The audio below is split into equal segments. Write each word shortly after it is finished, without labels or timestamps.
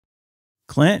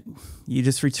Clint, you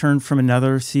just returned from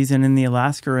another season in the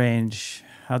Alaska Range.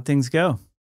 How'd things go?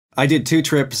 I did 2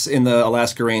 trips in the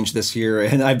Alaska Range this year,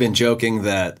 and I've been joking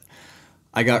that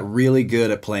I got really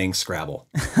good at playing Scrabble.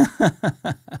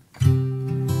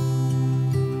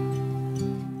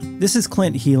 This is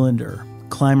Clint Helander,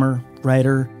 climber,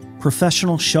 writer,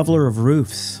 professional shoveler of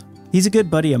roofs. He's a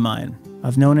good buddy of mine.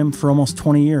 I've known him for almost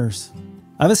 20 years.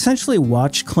 I've essentially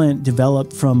watched Clint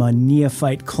develop from a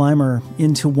neophyte climber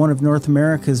into one of North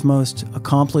America's most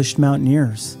accomplished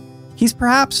mountaineers. He's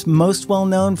perhaps most well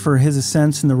known for his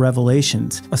ascents in the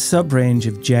Revelations, a sub-range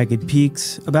of jagged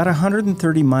peaks about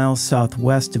 130 miles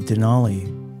southwest of Denali.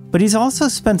 But he's also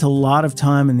spent a lot of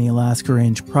time in the Alaska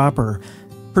Range proper,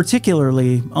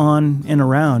 particularly on and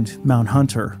around Mount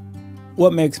Hunter.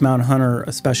 What makes Mount Hunter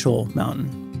a special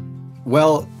mountain?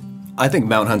 Well, I think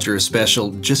Mount Hunter is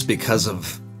special just because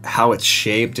of how it's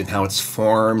shaped and how it's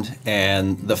formed,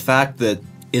 and the fact that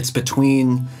it's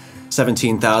between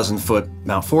 17,000-foot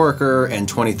Mount Foraker and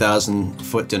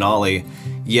 20,000-foot Denali,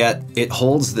 yet it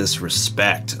holds this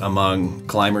respect among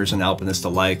climbers and alpinists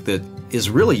alike that is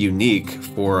really unique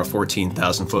for a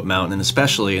 14,000-foot mountain, and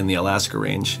especially in the Alaska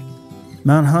Range.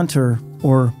 Mount Hunter,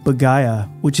 or Bagaya,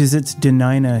 which is its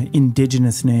Dena'ina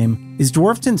indigenous name, is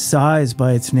dwarfed in size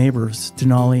by its neighbors,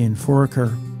 Denali and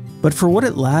Foraker. But for what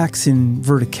it lacks in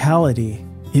verticality,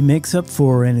 it makes up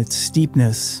for in its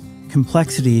steepness,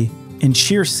 complexity, and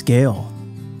sheer scale.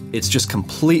 It's just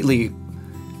completely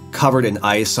covered in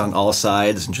ice on all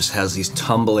sides and just has these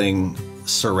tumbling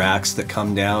seracs that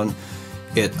come down.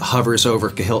 It hovers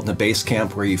over Kahiltna Base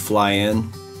Camp where you fly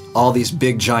in. All these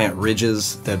big giant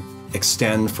ridges that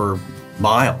extend for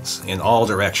miles in all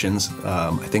directions.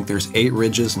 I think there's 8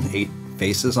 ridges and 8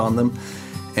 faces on them.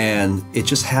 And it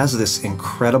just has this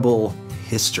incredible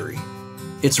history.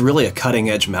 It's really a cutting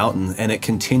edge mountain, and it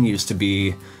continues to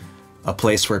be a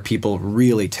place where people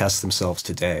really test themselves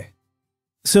today.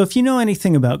 So if you know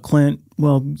anything about Clint,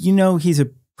 well, you know he's a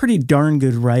pretty darn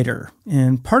good writer.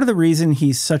 And part of the reason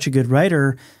he's such a good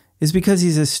writer is because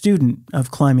he's a student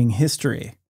of climbing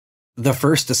history. The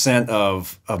first ascent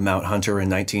of Mount Hunter in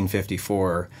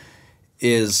 1954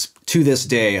 is, to this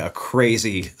day, a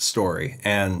crazy story.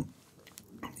 And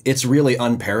it's really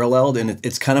unparalleled, and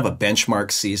it's kind of a benchmark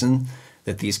season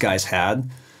that these guys had.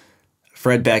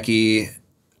 Fred Beckey,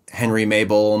 Henry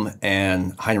Maybolm,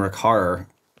 and Heinrich Harrer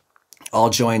all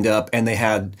joined up, and they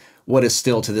had what is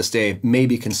still to this day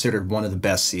maybe considered one of the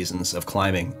best seasons of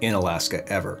climbing in Alaska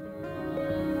ever.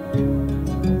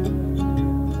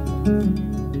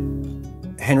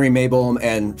 Henry Maybolm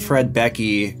and Fred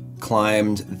Beckey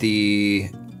climbed the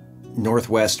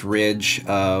northwest ridge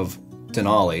of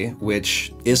Denali,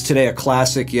 which is today a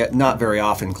classic yet not very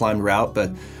often climbed route,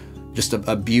 but just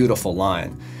a beautiful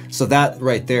line. So that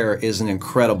right there is an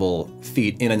incredible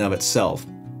feat in and of itself.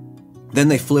 Then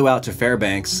they flew out to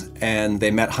Fairbanks and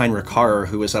they met Heinrich Harrer,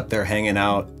 who was up there hanging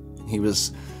out. He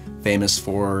was famous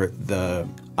for the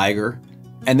Eiger.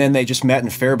 And then they just met in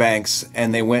Fairbanks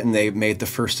and they went and they made the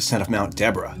first ascent of Mount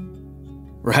Deborah,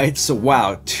 right? So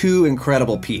wow, 2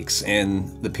 incredible peaks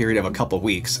in the period of a couple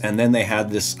weeks. And then they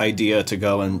had this idea to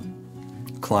go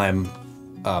and climb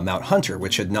Mount Hunter,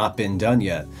 which had not been done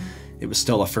yet. It was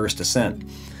still a first ascent.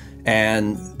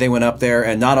 And they went up there,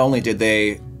 and not only did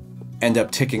they end up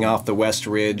ticking off the West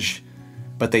Ridge,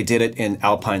 but they did it in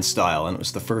alpine style. And it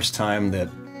was the first time that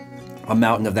a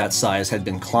mountain of that size had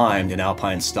been climbed in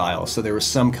alpine style. So there was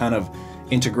some kind of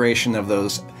integration of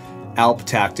those Alp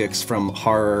tactics from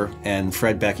Harrer and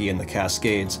Fred Beckey in the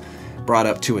Cascades, brought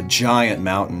up to a giant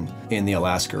mountain in the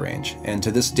Alaska Range. And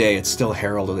to this day, it's still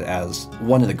heralded as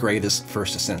one of the greatest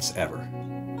first ascents ever.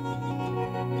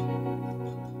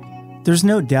 There's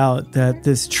no doubt that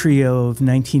this trio of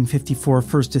 1954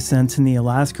 first ascents in the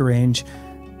Alaska Range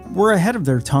were ahead of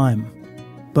their time.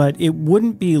 But it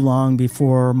wouldn't be long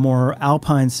before more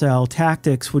alpine-style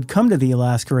tactics would come to the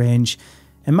Alaska Range,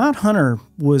 and Mount Hunter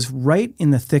was right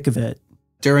in the thick of it.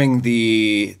 During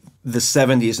the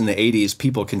 70s and the 80s,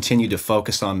 people continued to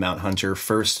focus on Mount Hunter,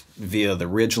 first via the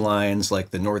ridge lines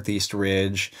like the Northeast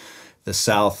Ridge, the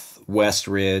Southwest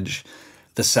Ridge.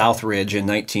 The South Ridge in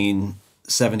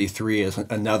 1973 is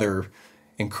another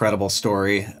incredible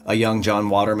story. A young John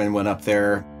Waterman went up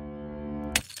there.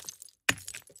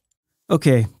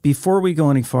 Okay, before we go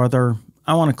any farther,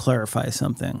 I want to clarify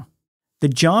something. The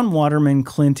John Waterman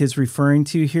Clint is referring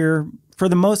to here, for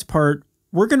the most part,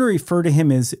 we're going to refer to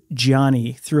him as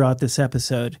Johnny throughout this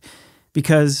episode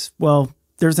because, well,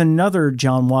 there's another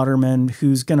John Waterman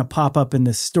who's going to pop up in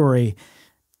this story.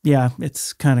 Yeah,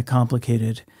 it's kind of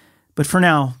complicated. But for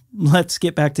now, let's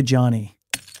get back to Johnny.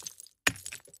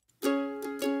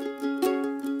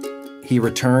 He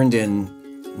returned in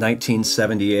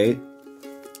 1978.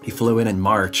 He flew in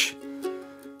March,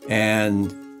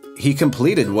 and he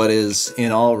completed what is,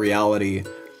 in all reality,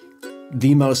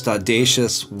 the most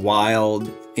audacious, wild,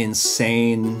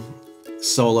 insane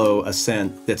solo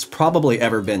ascent that's probably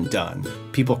ever been done.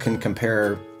 People can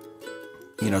compare,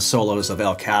 solos of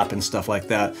El Cap and stuff like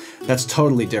that. That's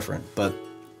totally different. But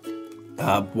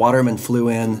Waterman flew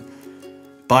in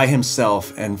by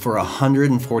himself, and for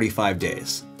 145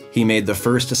 days, he made the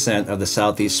first ascent of the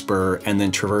southeast spur and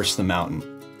then traversed the mountain.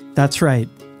 That's right.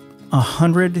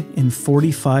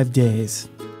 145 days.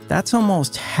 That's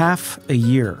almost half a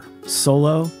year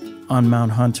solo on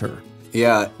Mount Hunter.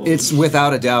 Yeah, it's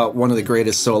without a doubt one of the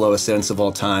greatest solo ascents of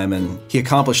all time, and he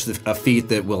accomplished a feat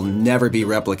that will never be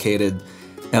replicated,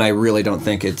 and I really don't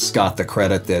think it's got the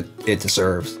credit that it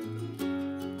deserves.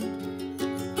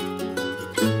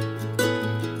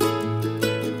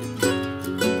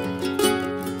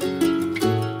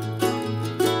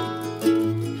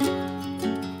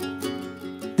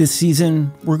 This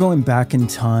season, we're going back in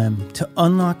time to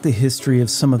unlock the history of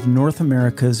some of North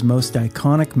America's most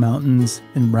iconic mountains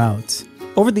and routes.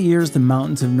 Over the years, the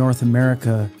mountains of North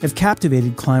America have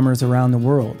captivated climbers around the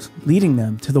world, leading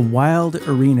them to the wild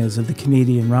arenas of the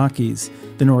Canadian Rockies,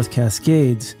 the North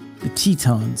Cascades, the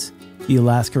Tetons, the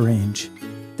Alaska Range.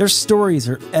 Their stories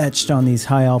are etched on these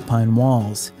high alpine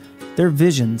walls. Their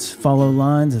visions follow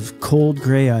lines of cold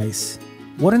gray ice.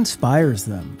 What inspires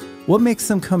them? What makes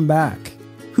them come back?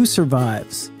 Who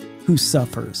survives? Who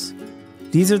suffers?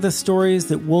 These are the stories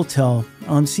that we'll tell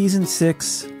on Season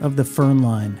 6 of the Firn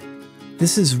Line.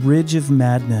 This is Ridge of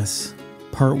Madness,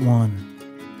 Part 1.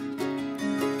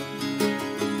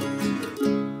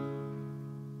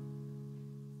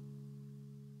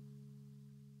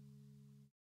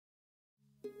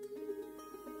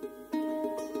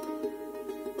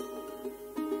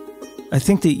 I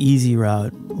think the easy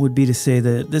route would be to say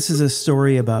that this is a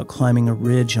story about climbing a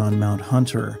ridge on Mount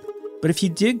Hunter. But if you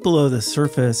dig below the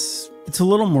surface, it's a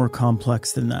little more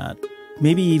complex than that,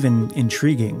 maybe even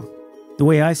intriguing. The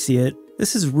way I see it,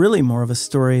 this is really more of a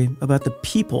story about the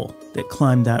people that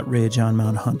climbed that ridge on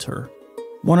Mount Hunter.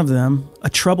 One of them, a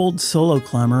troubled solo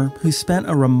climber who spent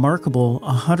a remarkable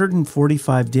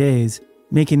 145 days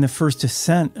making the first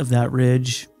ascent of that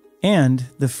ridge and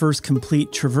the first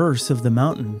complete traverse of the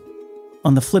mountain.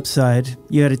 On the flip side,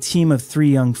 you had a team of 3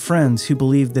 young friends who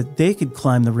believed that they could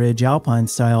climb the ridge alpine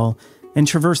style and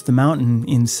traverse the mountain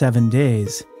in 7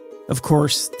 days. Of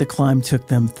course, the climb took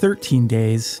them 13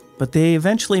 days, but they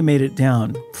eventually made it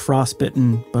down,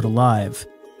 frostbitten but alive.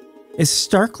 As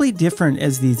starkly different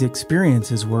as these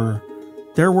experiences were,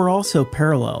 there were also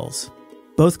parallels.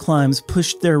 Both climbs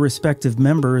pushed their respective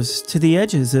members to the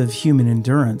edges of human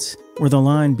endurance, where the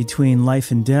line between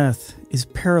life and death is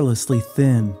perilously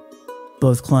thin.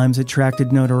 Both climbs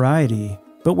attracted notoriety,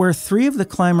 but where 3 of the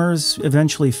climbers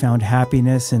eventually found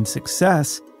happiness and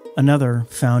success, another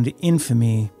found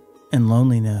infamy and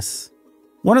loneliness.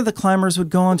 One of the climbers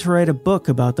would go on to write a book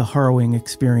about the harrowing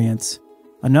experience.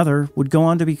 Another would go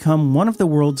on to become one of the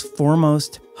world's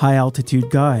foremost high-altitude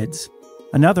guides.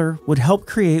 Another would help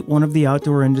create one of the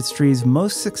outdoor industry's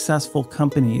most successful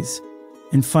companies.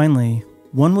 And finally,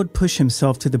 one would push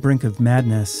himself to the brink of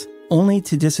madness, only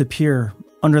to disappear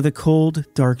under the cold,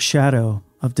 dark shadow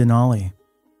of Denali.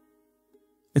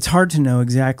 It's hard to know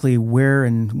exactly where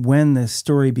and when this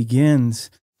story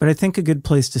begins, but I think a good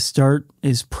place to start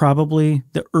is probably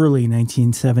the early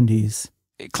 1970s.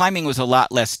 Climbing was a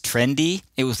lot less trendy.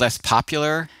 It was less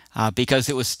popular because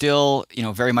it was still,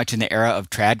 very much in the era of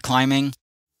trad climbing.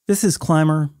 This is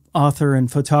climber, author,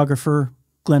 and photographer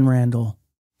Glenn Randall.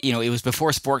 It was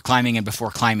before sport climbing and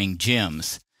before climbing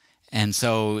gyms. And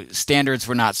so standards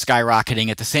were not skyrocketing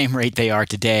at the same rate they are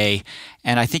today.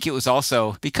 And I think it was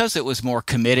also because it was more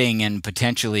committing and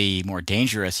potentially more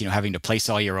dangerous, having to place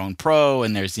all your own pro,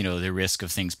 and there's, the risk of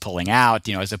things pulling out,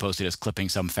 as opposed to just clipping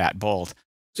some fat bolt.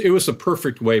 It was the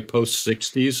perfect way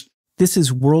post-60s. This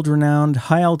is world-renowned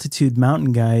high-altitude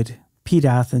mountain guide, Pete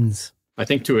Athens. I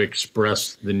think to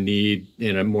express the need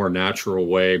in a more natural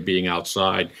way, being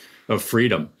outside of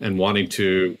freedom and wanting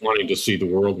to see the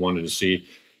world, wanting to see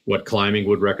what climbing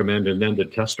would recommend, and then to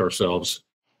test ourselves.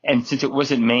 And since it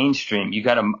wasn't mainstream, you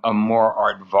got a more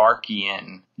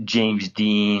Aardvarkian, James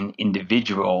Dean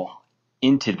individual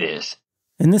into this.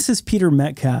 And this is Peter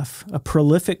Metcalf, a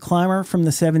prolific climber from the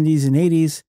 70s and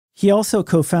 80s. He also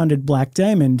co-founded Black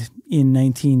Diamond in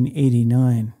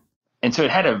 1989. And so it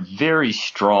had a very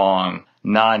strong,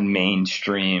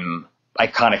 non-mainstream,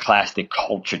 iconoclastic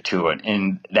culture to it.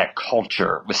 And that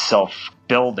culture was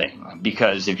self-building,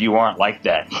 because if you aren't like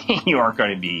that, you aren't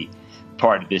going to be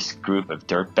part of this group of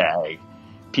dirtbag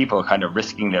people kind of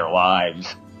risking their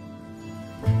lives.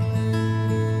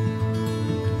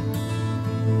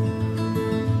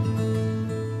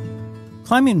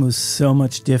 Climbing was so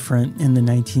much different in the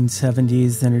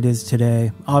 1970s than it is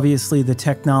today. Obviously, the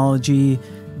technology,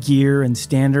 gear, and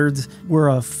standards were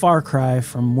a far cry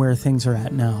from where things are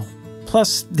at now.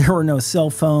 Plus, there were no cell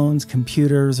phones,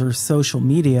 computers, or social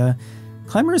media.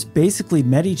 Climbers basically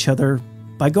met each other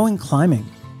by going climbing.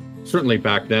 Certainly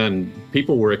back then,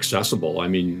 people were accessible. I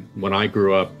mean, when I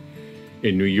grew up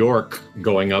in New York,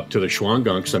 going up to the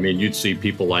Schwangunks, I mean, you'd see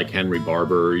people like Henry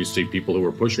Barber, you'd see people who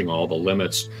were pushing all the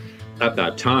limits at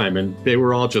that time, and they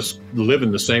were all just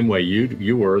living the same way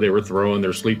you were. They were throwing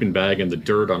their sleeping bag in the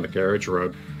dirt on the carriage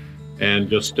road, and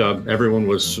just everyone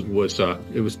was it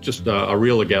was just a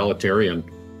real egalitarian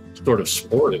sort of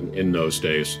sport in those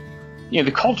days. You know,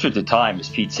 the culture at the time, as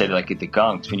Pete said, like at the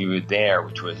Gunks when you were there,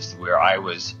 which was where I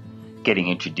was getting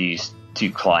introduced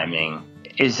to climbing,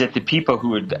 is that the people who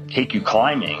would take you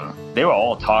climbing, they were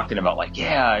all talking about like,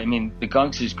 yeah, I mean, the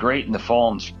Gunks is great in the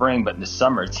fall and spring, but in the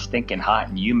summer it's stinking hot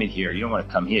and humid here. You don't want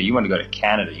to come here. You want to go to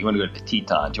Canada. You want to go to the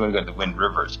Tetons. You want to go to the Wind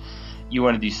Rivers. You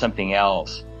want to do something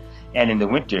else. And in the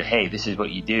winter, hey, this is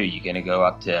what you do. You're going to go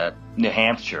up to New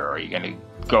Hampshire, or you're going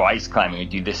to go ice climbing and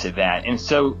do this or that. And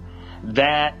so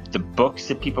that, the books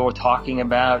that people were talking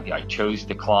about, I Chose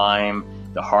to Climb,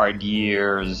 The Hard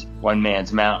Years, One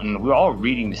Man's Mountain. We were all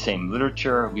reading the same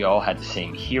literature. We all had the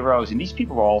same heroes, and these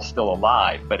people were all still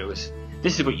alive, but this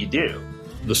is what you do.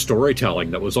 The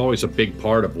storytelling, that was always a big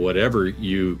part of whatever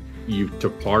you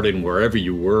took part in, wherever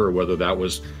you were, whether that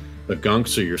was the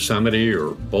Gunks or Yosemite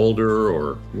or Boulder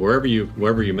or wherever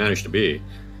you managed to be.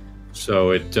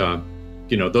 So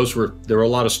there were a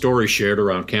lot of stories shared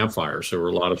around campfires. There were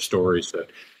a lot of stories that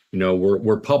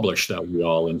were published that we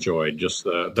all enjoyed, just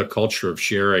the culture of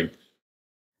sharing.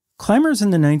 Climbers in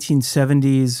the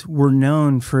 1970s were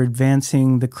known for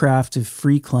advancing the craft of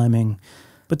free climbing,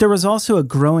 but there was also a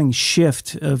growing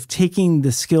shift of taking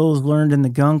the skills learned in the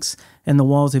Gunks and the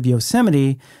walls of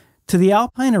Yosemite to the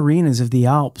alpine arenas of the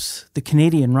Alps, the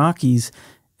Canadian Rockies,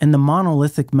 and the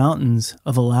monolithic mountains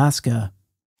of Alaska.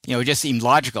 It just seemed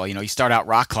logical. You start out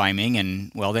rock climbing,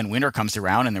 and well, then winter comes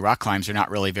around and the rock climbs are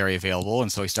not really very available.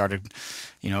 And so we started,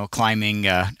 climbing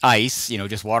ice,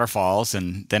 just waterfalls.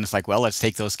 And then it's like, well, let's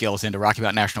take those skills into Rocky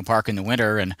Mountain National Park in the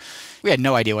winter. And we had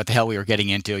no idea what the hell we were getting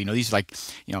into. These are like,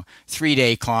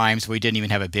 3-day climbs. We didn't even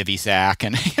have a bivy sack.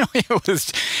 And,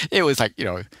 it was like,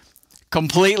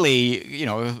 completely,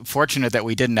 fortunate that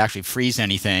we didn't actually freeze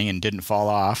anything and didn't fall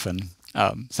off. And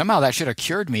somehow that should have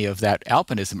cured me of that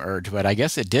alpinism urge, but I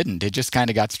guess it didn't. It just kind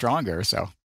of got stronger. So,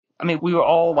 I mean, we were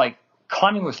all like,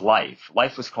 climbing was life.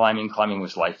 Life was climbing. Climbing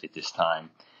was life at this time.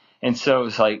 And so it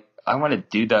was like, I want to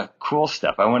do the cool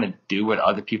stuff. I want to do what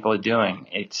other people are doing.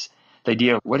 It's the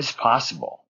idea of what is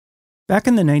possible. Back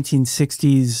in the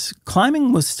 1960s,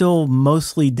 climbing was still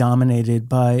mostly dominated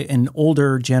by an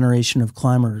older generation of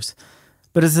climbers.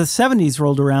 But as the 70s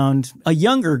rolled around, a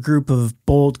younger group of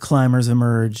bold climbers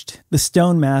emerged. The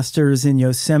Stone Masters in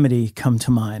Yosemite come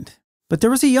to mind. But there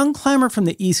was a young climber from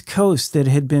the East Coast that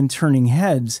had been turning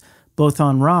heads, both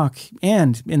on rock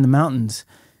and in the mountains.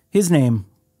 His name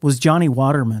was Johnny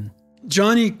Waterman.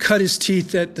 Johnny cut his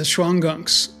teeth at the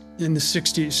Schwangunks in the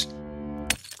 60s.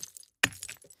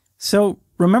 So,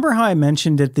 remember how I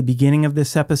mentioned at the beginning of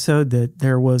this episode that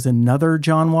there was another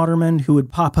John Waterman who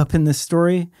would pop up in this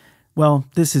story? Well,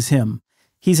 this is him.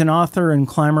 He's an author and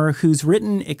climber who's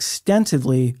written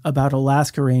extensively about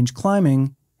Alaska range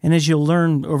climbing, and as you'll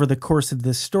learn over the course of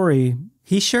this story,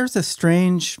 he shares a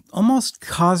strange, almost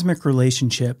cosmic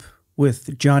relationship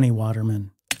with Johnny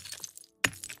Waterman.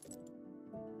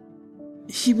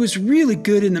 He was really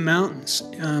good in the mountains.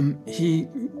 He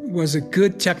was a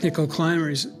good technical climber.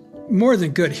 He's more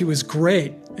than good. He was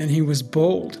great, and he was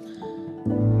bold.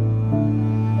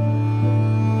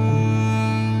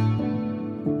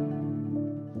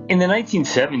 In the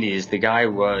 1970s, the guy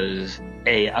was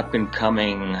a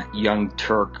up-and-coming young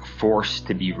Turk force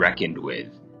to be reckoned with.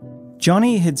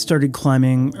 Johnny had started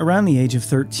climbing around the age of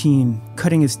 13,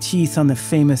 cutting his teeth on the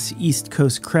famous East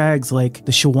Coast crags like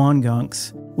the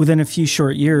Shawangunks. Within a few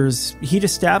short years, he'd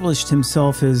established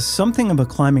himself as something of a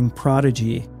climbing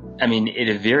prodigy. I mean, at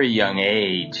a very young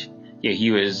age, he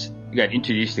got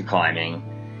introduced to climbing,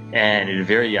 and at a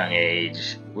very young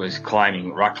age was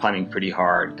rock climbing pretty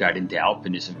hard, got into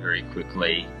alpinism very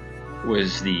quickly,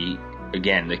 was the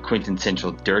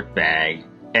quintessential dirtbag.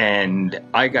 And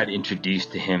I got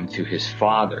introduced to him through his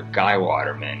father, Guy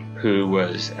Waterman, who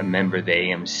was a member of the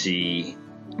AMC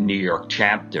New York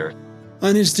chapter.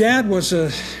 And his dad was a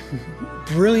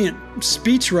brilliant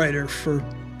speechwriter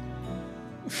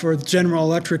for the General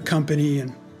Electric Company,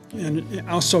 and and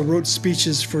also wrote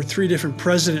speeches for 3 different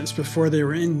presidents before they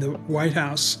were in the White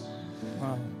House.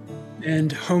 Wow.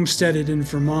 And homesteaded in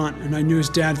Vermont, and I knew his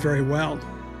dad very well.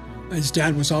 His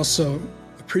dad was also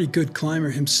a pretty good climber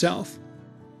himself.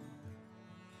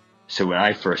 So when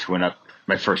I first went up,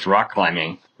 my first rock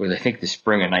climbing was, I think, the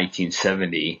spring of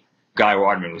 1970. Johnny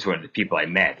Waterman was one of the people I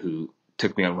met who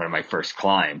took me on one of my first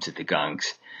climbs at the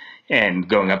Gunks. And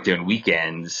going up there on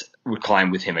weekends, would climb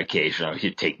with him occasionally.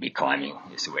 He'd take me climbing,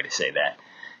 is the way to say that.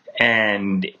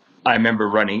 And I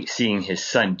remember seeing his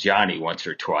son Johnny once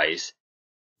or twice.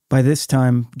 By this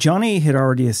time, Johnny had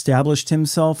already established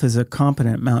himself as a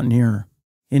competent mountaineer.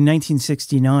 In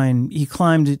 1969, he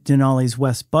climbed Denali's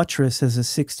West Buttress as a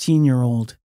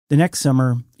 16-year-old. The next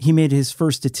summer, he made his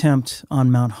first attempt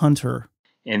on Mount Hunter.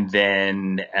 And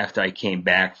then after I came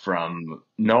back from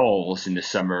Knowles in the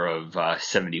summer of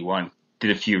 71,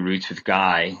 did a few routes with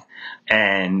Guy,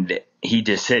 and he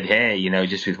just said, hey,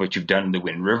 just with what you've done in the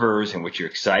Wind Rivers and what you're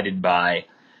excited by,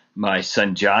 my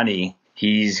son Johnny,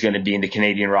 he's going to be in the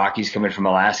Canadian Rockies coming from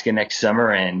Alaska next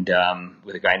summer, and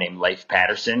with a guy named Leif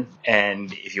Patterson.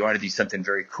 And if you want to do something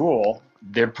very cool,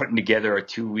 they're putting together a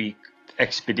 2-week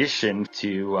expedition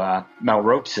to Mount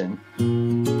Robeson.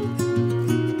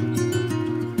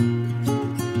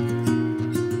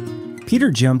 Peter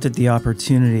jumped at the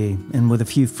opportunity and, with a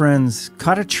few friends,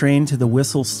 caught a train to the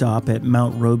whistle stop at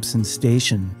Mount Robeson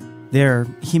Station. There,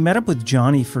 he met up with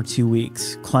Johnny for 2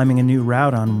 weeks, climbing a new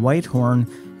route on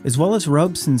Whitehorn, as well as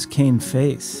Robeson's Cane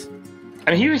Face.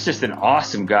 I mean, he was just an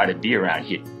awesome guy to be around.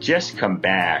 He had just come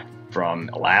back from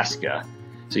Alaska,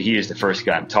 so he is the first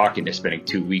guy I'm talking to spending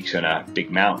 2 weeks on a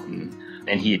big mountain.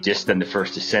 And he had just done the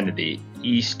first ascent of the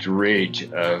east ridge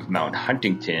of Mount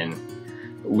Huntington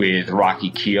with Rocky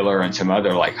Keeler and some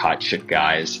other hot shit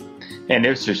guys. And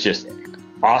this was just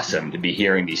awesome to be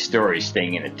hearing these stories,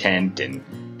 staying in a tent and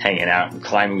hanging out and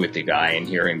climbing with the guy and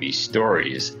hearing these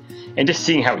stories. And just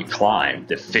seeing how he climbed,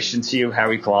 the efficiency of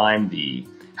how he climbed,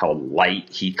 how light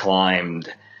he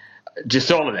climbed,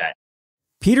 just all of that.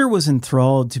 Peter was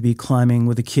enthralled to be climbing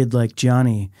with a kid like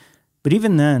Johnny, but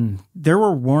even then, there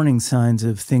were warning signs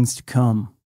of things to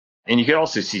come. And you could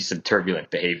also see some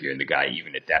turbulent behavior in the guy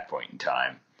even at that point in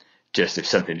time. Just if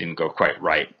something didn't go quite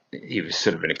right, he was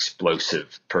sort of an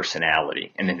explosive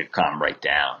personality, and then he'd calm right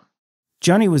down.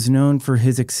 Johnny was known for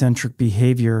his eccentric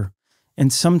behavior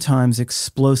and sometimes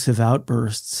explosive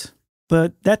outbursts.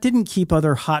 But that didn't keep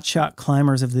other hotshot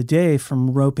climbers of the day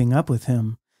from roping up with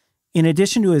him. In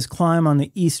addition to his climb on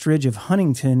the east ridge of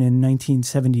Huntington in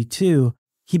 1972,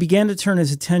 he began to turn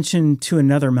his attention to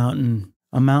another mountain,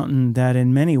 a mountain that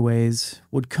in many ways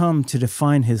would come to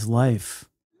define his life.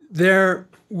 There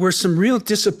were some real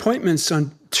disappointments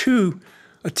on 2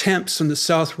 attempts on the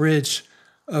south ridge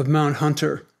of Mount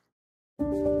Hunter.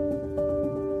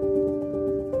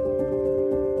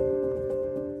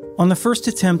 On the first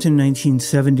attempt in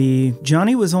 1970,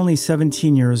 Johnny was only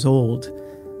 17 years old.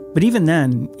 But even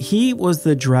then, he was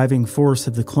the driving force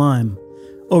of the climb.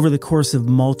 Over the course of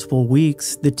multiple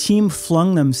weeks, the team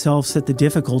flung themselves at the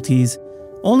difficulties,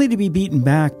 only to be beaten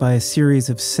back by a series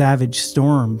of savage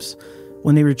storms.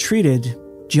 When they retreated,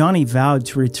 Johnny vowed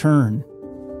to return.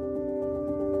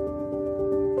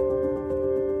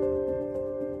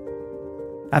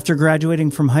 After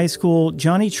graduating from high school,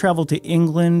 Johnny traveled to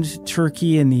England,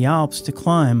 Turkey, and the Alps to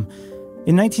climb.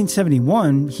 In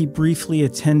 1971, he briefly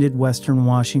attended Western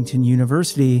Washington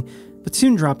University, but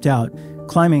soon dropped out.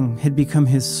 Climbing had become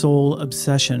his sole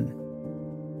obsession.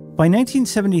 By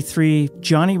 1973,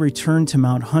 Johnny returned to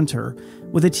Mount Hunter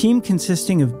with a team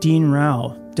consisting of Dean Rao,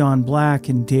 Don Black,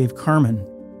 and Dave Carman.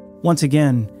 Once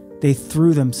again, they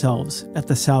threw themselves at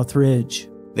the South Ridge.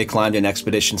 They climbed in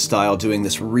expedition style, doing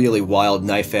this really wild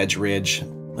knife-edge ridge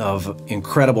of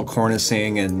incredible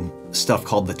cornicing and stuff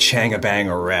called the Changabang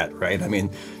Arete, right? I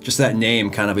mean, just that name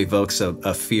kind of evokes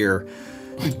a fear.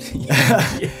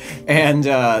 And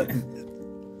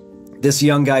this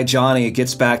young guy, Johnny,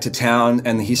 gets back to town,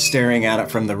 and he's staring at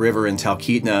it from the river in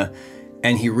Talkeetna,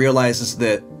 and he realizes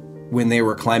that when they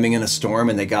were climbing in a storm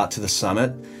and they got to the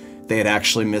summit, they had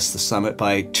actually missed the summit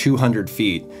by 200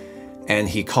 feet. And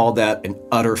he called that an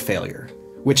utter failure,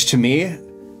 which to me,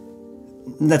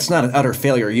 that's not an utter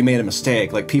failure. You made a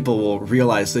mistake. Like, people will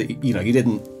realize that, you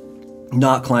didn't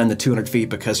not climb the 200 feet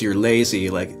because you're lazy.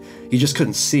 Like, you just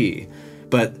couldn't see.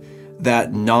 But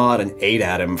that gnawed and ate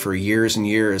at him for years and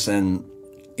years. And,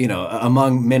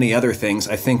 among many other things,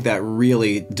 I think that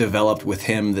really developed with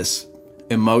him this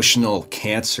emotional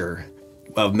cancer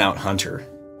of Mount Hunter.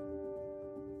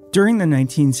 During the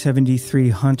 1973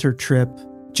 Hunter trip,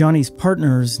 Johnny's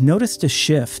partners noticed a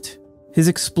shift. His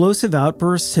explosive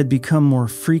outbursts had become more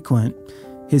frequent.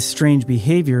 his strange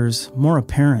behaviors more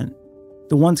apparent.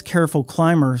 The once careful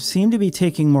climber seemed to be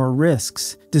taking more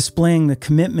risks, displaying the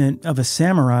commitment of a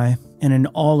samurai and an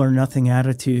all-or-nothing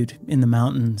attitude in the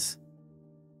mountains.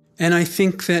 And I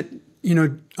think that,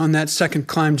 on that second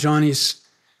climb, Johnny's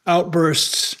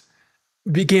outbursts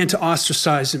began to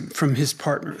ostracize him from his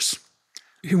partners.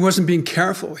 He wasn't being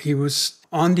careful. He was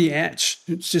on the edge,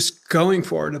 just going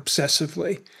for it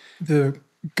obsessively. The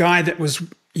guy that was,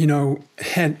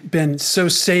 had been so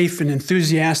safe and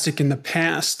enthusiastic in the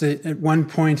past that at one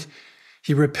point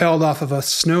he rappelled off of a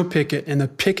snow picket and the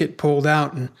picket pulled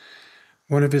out and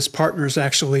one of his partners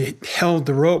actually held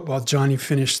the rope while Johnny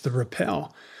finished the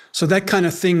rappel. So that kind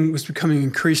of thing was becoming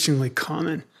increasingly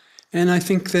common. And I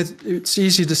think that it's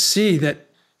easy to see that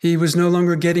he was no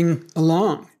longer getting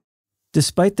along.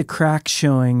 Despite the cracks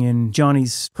showing in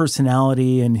Johnny's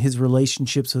personality and his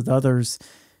relationships with others,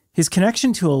 his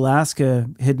connection to Alaska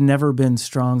had never been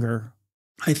stronger.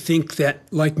 I think that,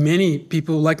 like many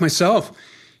people like myself,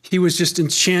 he was just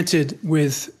enchanted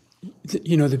with,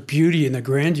 the beauty and the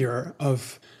grandeur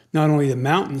of not only the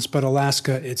mountains, but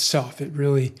Alaska itself. It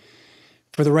really,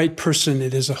 for the right person,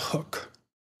 it is a hook.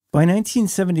 By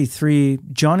 1973,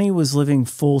 Johnny was living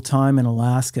full-time in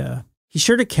Alaska. He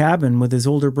shared a cabin with his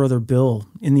older brother Bill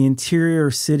in the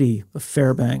interior city of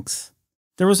Fairbanks.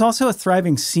 There was also a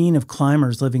thriving scene of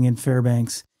climbers living in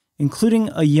Fairbanks, including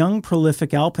a young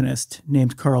prolific alpinist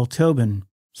named Carl Tobin.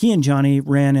 He and Johnny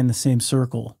ran in the same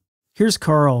circle. Here's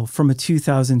Carl from a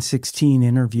 2016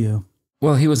 interview.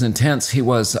 Well, he was intense. He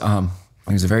was a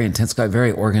very intense guy,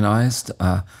 very organized,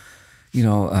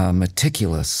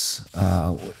 meticulous,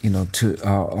 to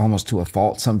almost to a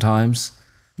fault sometimes.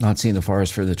 Not seeing the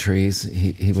forest for the trees.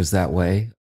 He was that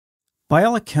way. By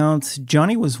all accounts,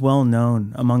 Johnny was well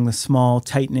known among the small,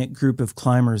 tight-knit group of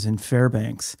climbers in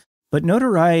Fairbanks, but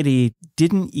notoriety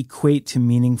didn't equate to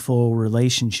meaningful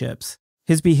relationships.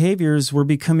 His behaviors were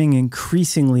becoming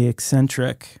increasingly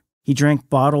eccentric. He drank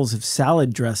bottles of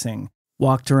salad dressing,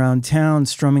 walked around town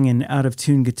strumming an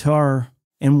out-of-tune guitar,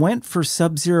 and went for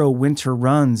sub-zero winter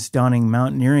runs donning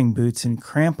mountaineering boots and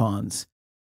crampons.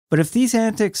 But if these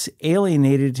antics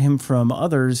alienated him from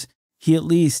others, he at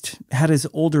least had his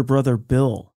older brother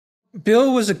Bill.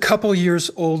 Bill was a couple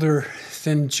years older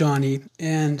than Johnny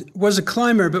and was a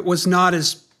climber, but was not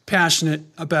as passionate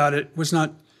about it, was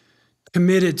not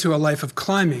committed to a life of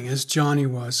climbing as Johnny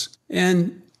was.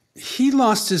 And he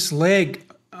lost his leg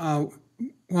while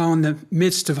in the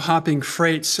midst of hopping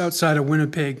freights outside of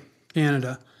Winnipeg,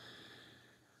 Canada.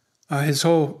 His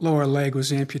whole lower leg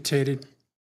was amputated.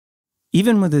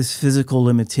 Even with his physical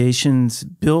limitations,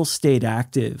 Bill stayed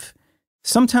active.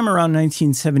 Sometime around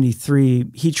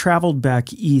 1973, he traveled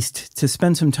back east to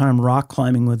spend some time rock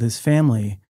climbing with his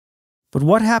family. But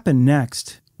what happened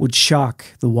next would shock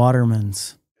the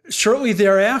Watermans. Shortly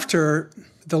thereafter,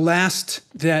 the last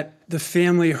that the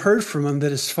family heard from him,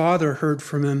 that his father heard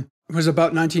from him, was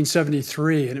about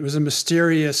 1973, and it was a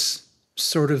mysterious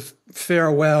sort of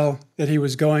farewell that he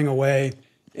was going away,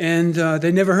 and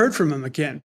they never heard from him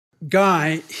again.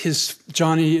 Guy,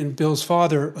 Johnny and Bill's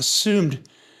father, assumed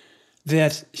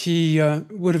that he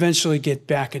would eventually get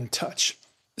back in touch.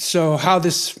 So how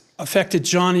this affected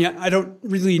Johnny, I don't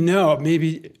really know.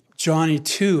 Maybe Johnny,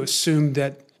 too, assumed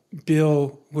that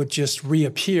Bill would just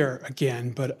reappear again.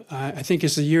 But I think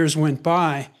as the years went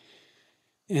by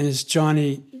and as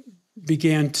Johnny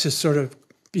began to sort of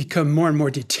become more and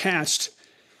more detached,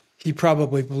 he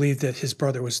probably believed that his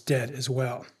brother was dead as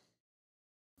well.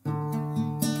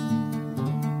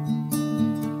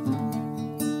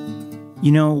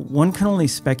 One can only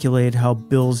speculate how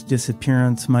Bill's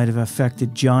disappearance might have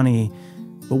affected Johnny,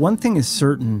 but one thing is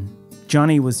certain,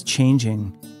 Johnny was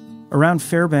changing. Around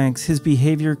Fairbanks, his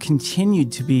behavior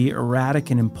continued to be erratic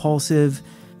and impulsive,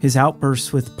 his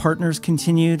outbursts with partners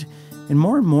continued, and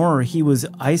more he was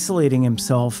isolating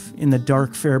himself in the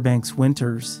dark Fairbanks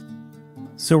winters.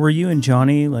 So were you and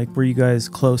Johnny, were you guys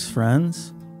close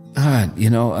friends?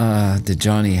 Did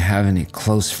Johnny have any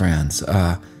close friends?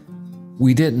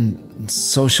 We didn't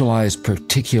socialize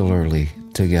particularly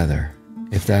together.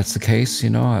 If that's the case,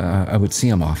 I would see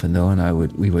him often though,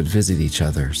 and we would visit each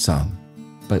other some.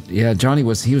 But yeah, Johnny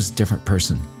was a different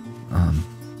person.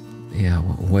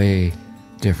 Way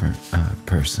different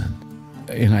person.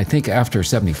 And I think after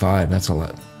 75, that's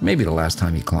maybe the last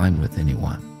time he climbed with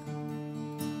anyone.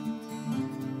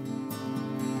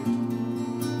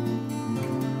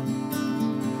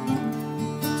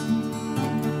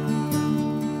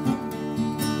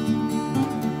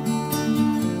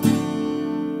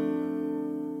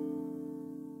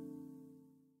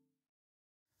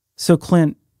 So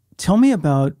Clint, tell me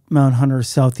about Mount Hunter's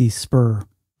Southeast Spur.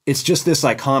 It's just this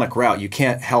iconic route. You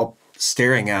can't help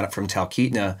staring at it from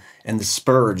Talkeetna, and the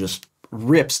spur just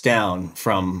rips down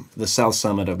from the south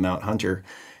summit of Mount Hunter,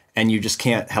 and you just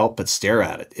can't help but stare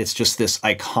at it. It's just this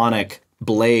iconic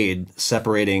blade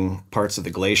separating parts of the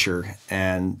glacier,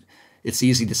 and it's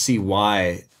easy to see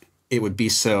why it would be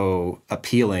so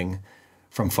appealing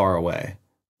from far away.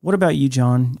 What about you,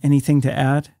 John? Anything to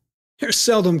add? There's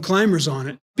seldom climbers on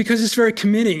it because it's very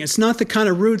committing. It's not the kind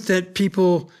of route that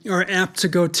people are apt to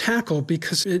go tackle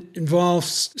because it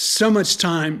involves so much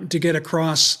time to get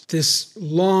across this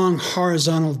long,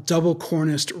 horizontal, double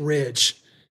corniced ridge.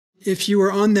 If you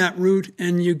were on that route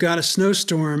and you got a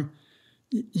snowstorm,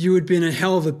 you would be in a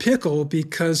hell of a pickle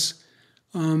because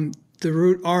the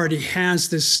route already has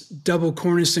this double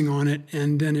cornicing on it,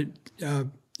 and then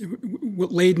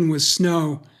laden with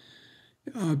snow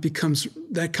becomes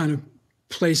that kind of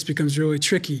place becomes really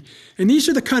tricky. And these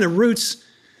are the kind of routes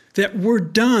that were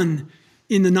done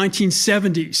in the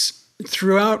 1970s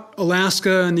throughout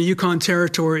Alaska and the Yukon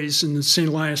territories and the St.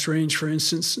 Elias Range, for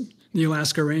instance, the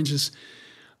Alaska Ranges.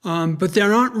 But they're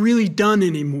not really done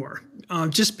anymore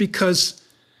just because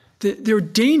they're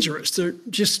dangerous. They're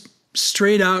just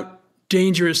straight out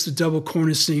dangerous, the double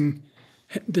cornicing.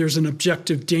 There's an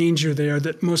objective danger there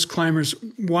that most climbers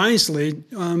wisely,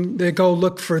 they go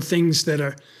look for things that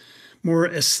are more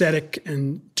aesthetic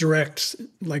and direct,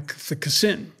 like the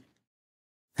Kassin.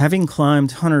 Having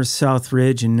climbed Hunter's South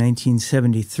Ridge in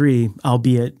 1973,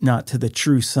 albeit not to the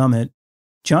true summit,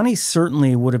 Johnny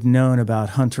certainly would have known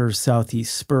about Hunter's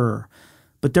Southeast Spur.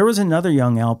 But there was another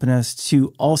young alpinist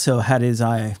who also had his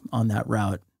eye on that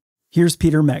route. Here's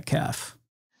Peter Metcalf.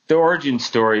 The origin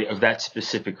story of that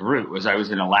specific route was I was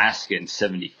in Alaska in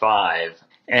 75,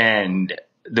 and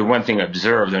the one thing I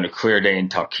observed on a clear day in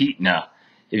Talkeetna,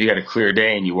 if you got a clear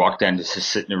day and you walk down to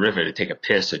sit in the river to take a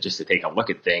piss or just to take a look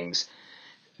at things,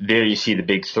 there you see the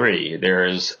big three.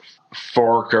 There's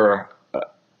Foraker,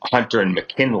 Hunter, and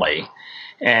McKinley.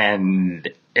 And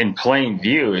in plain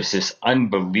view is this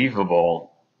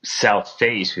unbelievable south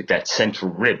face with that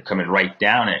central rib coming right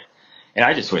down it. And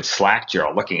I just went slack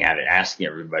jaw looking at it, asking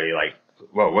everybody, like,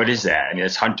 well, what is that? I mean,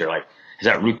 it's Hunter. Like, has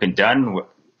that route been done?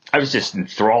 I was just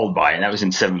enthralled by it, and that was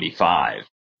in 75.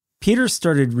 Peter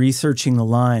started researching the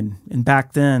line, and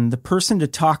back then, the person to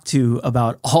talk to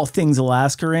about all things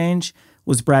Alaska Range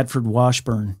was Bradford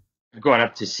Washburn. Going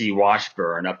up to see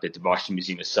Washburn up at the Boston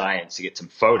Museum of Science to get some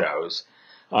photos,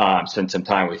 spend some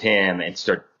time with him and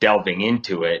start delving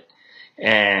into it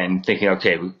and thinking,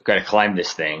 okay, we've got to climb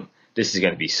this thing. This is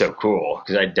going to be so cool,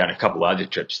 because I'd done a couple other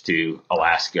trips to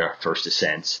Alaska, first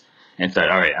ascents, and thought,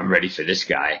 all right, I'm ready for this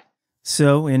guy.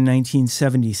 So in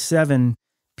 1977,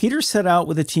 Peter set out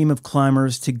with a team of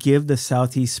climbers to give the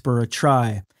Southeast Spur a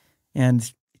try, and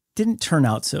it didn't turn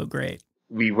out so great.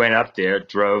 We went up there,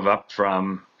 drove up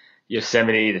from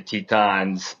Yosemite to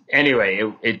Tetons. Anyway,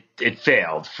 it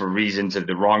failed for reasons of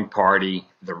the wrong party,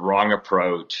 the wrong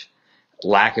approach,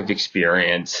 lack of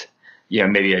experience. You know,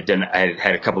 maybe I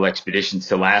had a couple expeditions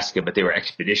to Alaska, but they were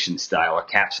expedition style or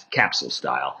capsule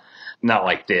style, not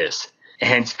like this.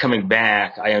 Hence, coming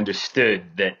back, I understood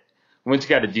that one's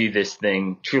got to do this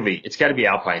thing truly. It's got to be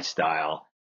alpine style.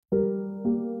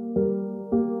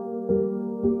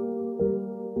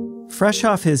 Fresh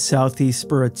off his Southeast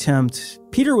Spur attempt,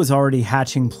 Peter was already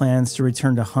hatching plans to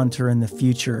return to Hunter in the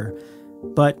future,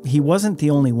 but he wasn't the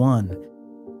only one.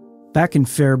 Back in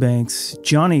Fairbanks,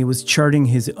 Johnny was charting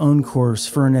his own course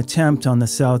for an attempt on the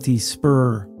Southeast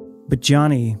Spur, but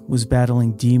Johnny was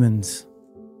battling demons.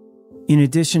 In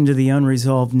addition to the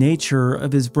unresolved nature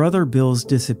of his brother Bill's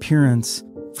disappearance,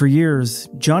 for years,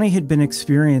 Johnny had been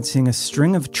experiencing a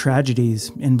string of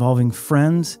tragedies involving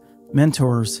friends,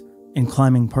 mentors, and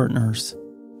climbing partners.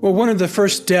 Well, one of the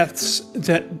first deaths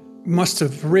that must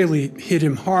have really hit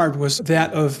him hard was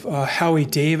that of Howie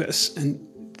Davis. And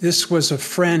this was a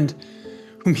friend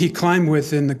whom he climbed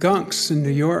with in the Gunks in New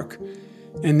York.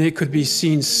 And they could be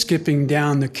seen skipping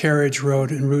down the carriage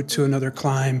road en route to another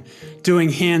climb, doing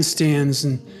handstands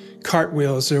and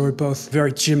cartwheels. They were both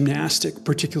very gymnastic,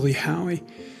 particularly Howie.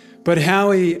 But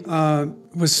Howie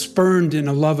was spurned in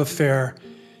a love affair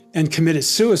and committed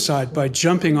suicide by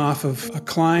jumping off of a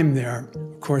climb there.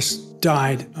 Of course,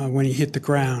 died when he hit the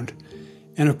ground.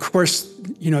 And of course,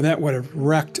 that would have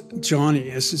wrecked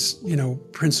Johnny as his,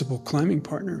 principal climbing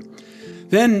partner.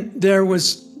 Then there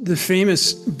was the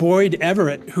famous Boyd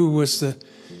Everett, who was the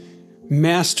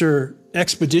master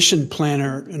expedition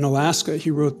planner in Alaska.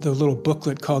 He wrote the little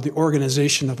booklet called The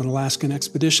Organization of an Alaskan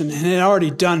Expedition, and had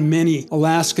already done many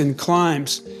Alaskan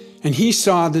climbs. And he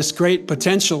saw this great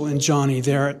potential in Johnny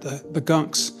there at the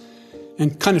Gunks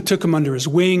and kind of took him under his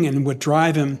wing and would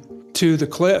drive him to the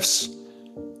cliffs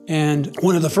And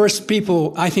one of the first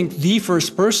people, I think the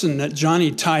first person that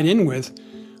Johnny tied in with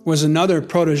was another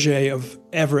protege of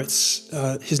Everett's.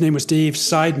 His name was Dave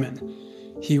Seidman.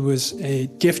 He was a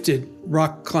gifted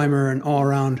rock climber and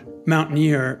all-around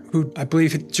mountaineer who I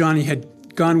believe Johnny had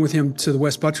gone with him to the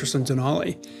West Buttress on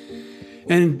Denali.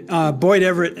 And Boyd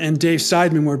Everett and Dave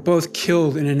Seidman were both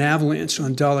killed in an avalanche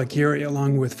on Dhaulagiri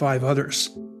along with 5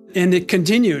 others. And it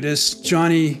continued as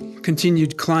Johnny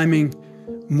continued climbing.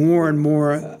 More and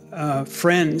more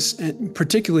friends, and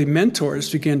particularly mentors,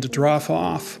 began to drop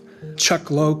off. Chuck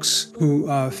Lokes,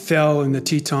 who fell in the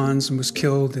Tetons and was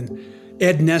killed, and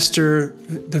Ed Nestor,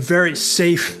 the very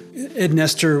safe Ed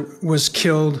Nestor, was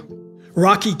killed.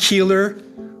 Rocky Keeler,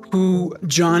 who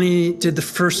Johnny did the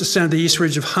first ascent of the East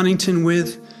Ridge of Huntington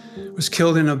with, was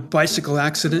killed in a bicycle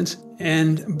accident.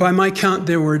 And by my count,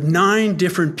 there were 9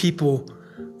 different people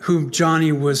whom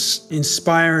Johnny was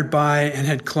inspired by and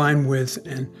had climbed with.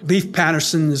 And Leif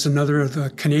Patterson is another of the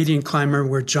Canadian climber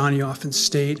where Johnny often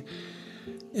stayed.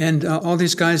 And all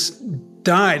these guys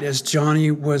died as Johnny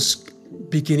was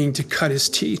beginning to cut his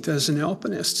teeth as an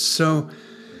alpinist. So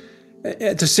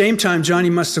at the same time, Johnny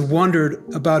must have wondered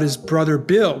about his brother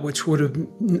Bill, which would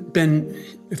have been,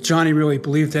 if Johnny really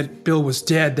believed that Bill was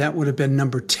dead, that would have been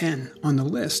number 10 on the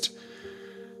list.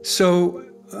 So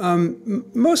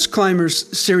most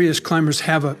climbers, serious climbers,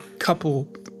 have a couple,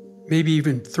 maybe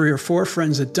even 3 or 4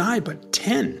 friends that died, but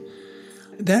 10,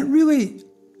 that really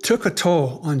took a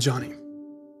toll on Johnny.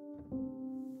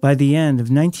 By the end of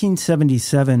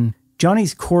 1977,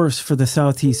 Johnny's course for the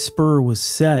Southeast Spur was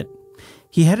set.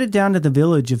 He headed down to the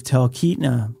village of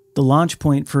Talkeetna, the launch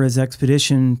point for his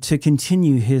expedition, to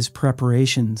continue his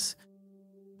preparations.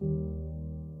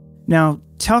 Now,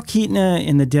 Talkeetna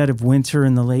in the dead of winter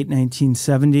in the late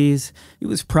 1970s, it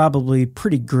was probably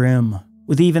pretty grim,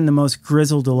 with even the most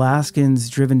grizzled Alaskans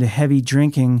driven to heavy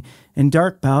drinking and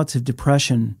dark bouts of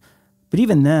depression. But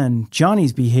even then,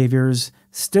 Johnny's behaviors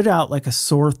stood out like a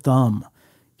sore thumb.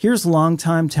 Here's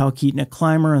longtime Talkeetna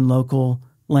climber and local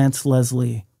Lance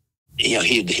Leslie. You know,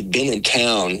 he'd been in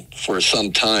town for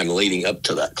some time leading up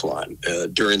to that climb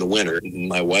during the winter.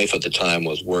 My wife at the time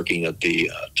was working at the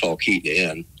Talkeetna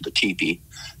Inn, the teepee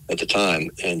at the time,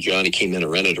 and Johnny came in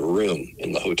and rented a room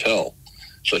in the hotel.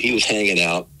 So he was hanging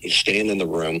out, he's staying in the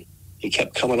room. He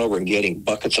kept coming over and getting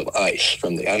buckets of ice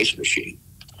from the ice machine.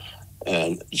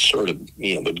 And sort of,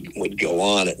 you know, would go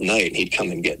on at night, and he'd come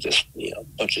and get just, you know,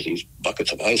 a bunch of these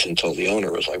buckets of ice until the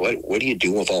owner was like, what are you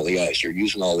doing with all the ice? You're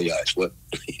using all the ice. What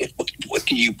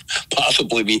do you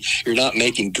possibly be? You're not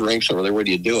making drinks over there. What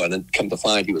do you do? And then come to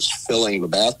find he was filling the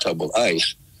bathtub with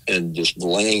ice and just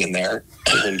laying in there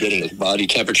and getting his body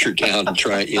temperature down and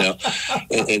trying, you know,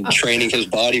 and training his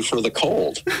body for the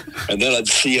cold. And then I'd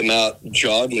see him out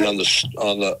jogging on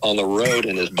the road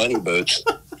in his bunny boots.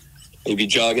 He'd be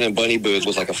jogging in bunny boots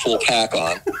with like a full pack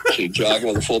on. So he'd jogging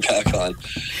with a full pack on.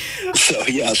 So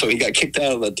yeah, so he got kicked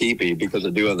out of the teepee because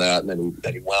of doing that, and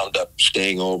then he wound up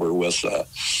staying over with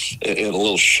in a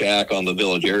little shack on the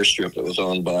village airstrip that was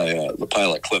owned by the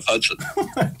pilot Cliff Hudson.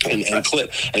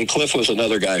 and Cliff was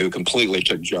another guy who completely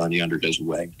took Johnny under his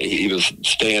wing. He was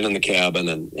staying in the cabin,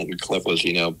 and Cliff was,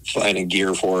 you know, finding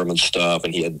gear for him and stuff.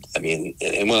 And he had, I mean,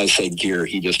 and when I say gear,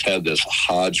 he just had this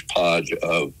hodgepodge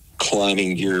of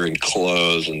climbing gear and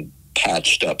clothes and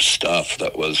patched up stuff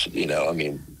that was, you know, I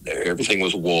mean, everything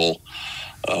was wool,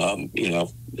 you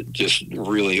know, just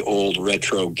really old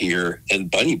retro gear and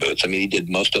bunny boots. I mean, he did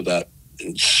most of that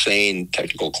insane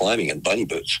technical climbing in bunny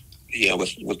boots, you know,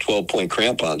 with 12-point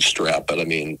crampon strap. But I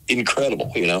mean,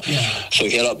 incredible, you know. Yeah. So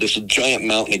he had up this giant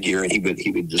mountain of gear, and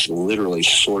he would just literally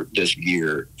sort this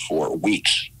gear for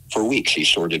weeks. For weeks, he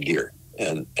sorted gear.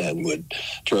 And would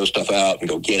throw stuff out and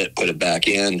go get it, put it back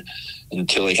in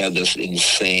until he had this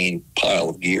insane pile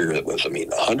of gear that was, I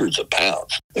mean, hundreds of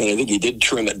pounds. And I think he did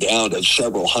trim it down to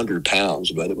several hundred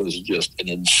pounds, but it was just an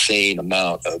insane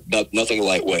amount of nothing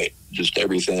lightweight, just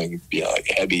everything, you know, like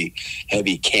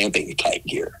heavy camping type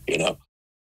gear, you know.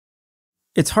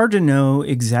 It's hard to know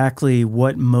exactly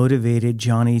what motivated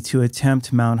Johnny to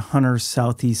attempt Mount Hunter's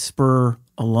Southeast Spur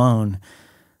alone.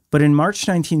 But in March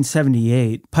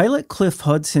 1978, pilot Cliff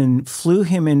Hudson flew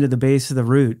him into the base of the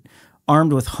route,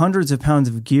 armed with hundreds of pounds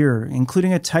of gear,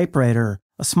 including a typewriter,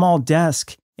 a small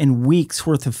desk, and weeks'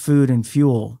 worth of food and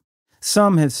fuel.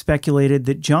 Some have speculated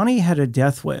that Johnny had a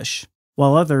death wish,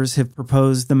 while others have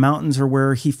proposed the mountains are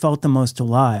where he felt the most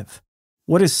alive.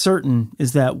 What is certain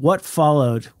is that what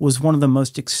followed was one of the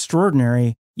most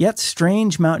extraordinary, yet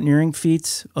strange mountaineering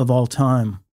feats of all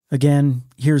time. Again,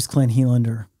 here's Clint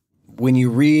Helander. When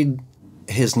you read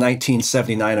his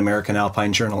 1979 American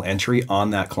Alpine Journal entry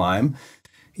on that climb,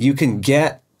 you can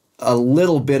get a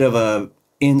little bit of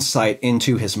insight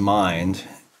into his mind.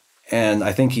 And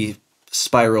I think he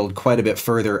spiraled quite a bit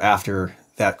further after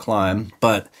that climb.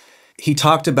 But he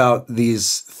talked about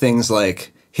these things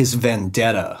like his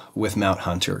vendetta with Mount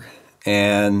Hunter.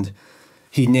 And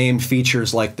he named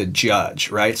features like the judge,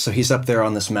 right? So he's up there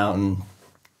on this mountain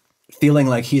feeling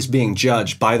like he's being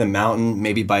judged by the mountain,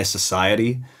 maybe by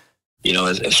society. You know,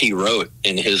 as he wrote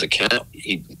in his account,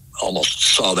 he almost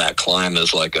saw that climb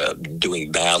as like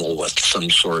doing battle with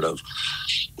some sort of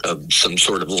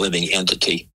living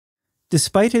entity.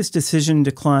 Despite his decision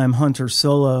to climb Hunter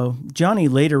solo, Johnny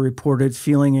later reported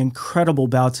feeling incredible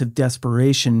bouts of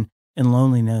desperation and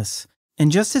loneliness.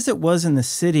 And just as it was in the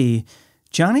city,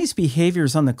 Johnny's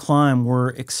behaviors on the climb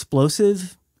were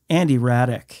explosive and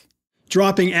erratic.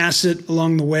 Dropping acid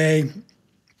along the way,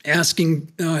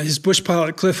 asking his bush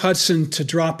pilot, Cliff Hudson, to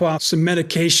drop off some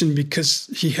medication because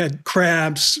he had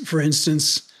crabs, for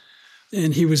instance,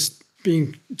 and he was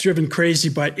being driven crazy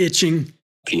by itching.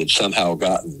 He had somehow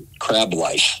gotten crab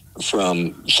lice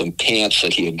from some pants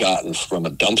that he had gotten from a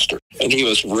dumpster. And he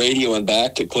was radioing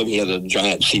back to Cliff. He had a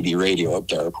giant CB radio up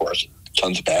there, of course,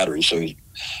 tons of batteries. So he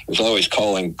was always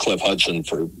calling Cliff Hudson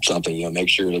for something, you know, make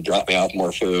sure to drop me off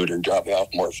more food or drop me off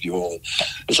more fuel.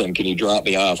 And saying, can you drop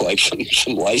me off like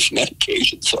some lice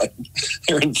medication? So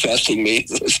they're infesting me.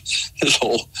 His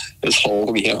whole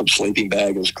sleeping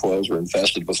bag, his clothes were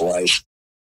infested with lice.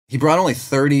 He brought only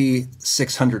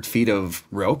 3,600 feet of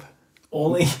rope.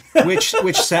 Only? which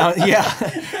sound, yeah.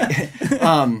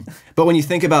 But when you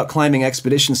think about climbing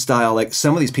expedition style, like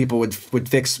some of these people would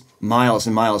fix miles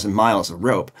and miles and miles of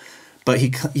rope. But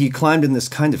he climbed in this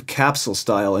kind of capsule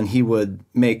style, and he would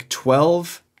make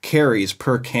 12 carries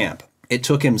per camp. It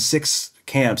took him 6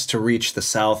 camps to reach the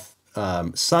south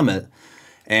summit.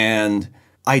 And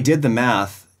I did the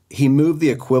math. He moved the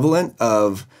equivalent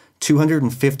of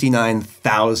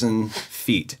 259,000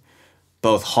 feet,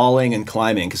 both hauling and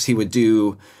climbing, because he would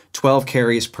do 12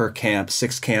 carries per camp,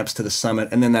 6 camps to the summit,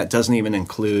 and then that doesn't even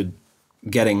include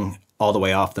getting all the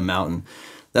way off the mountain.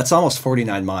 That's almost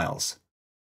 49 miles.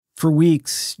 For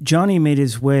weeks, Johnny made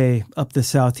his way up the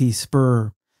southeast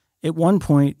spur. At one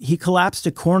point, he collapsed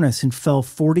a cornice and fell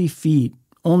 40 feet,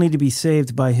 only to be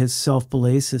saved by his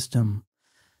self-belay system.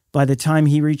 By the time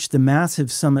he reached the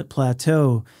massive summit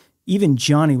plateau, even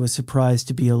Johnny was surprised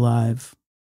to be alive.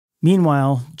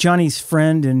 Meanwhile, Johnny's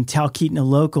friend and Talkeetna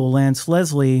local, Lance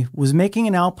Leslie, was making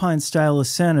an alpine-style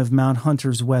ascent of Mount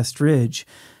Hunter's West Ridge.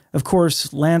 Of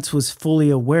course, Lance was fully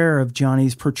aware of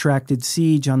Johnny's protracted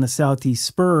siege on the southeast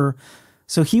spur,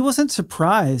 so he wasn't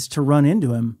surprised to run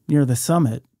into him near the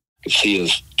summit. Could see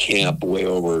his camp way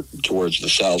over towards the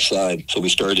south side. So we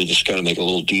started to just kind of make a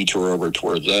little detour over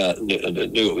towards that, and I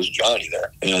knew it was Johnny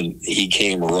there. And he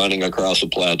came running across the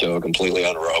plateau completely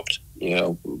unroped, you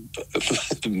know,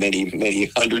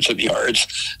 many hundreds of yards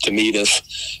to meet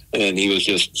us. And he was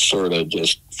just sort of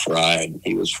just fried.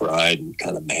 He was fried and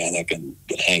kind of manic and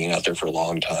been hanging out there for a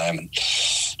long time and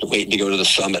waiting to go to the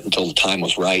summit until the time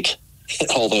was right.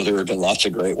 Although there had been lots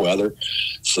of great weather.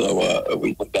 So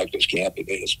we went back to his camp. He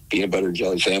made us peanut butter and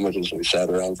jelly sandwiches, and we sat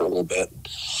around for a little bit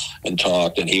and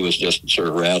talked, and he was just sort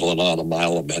of rattling on a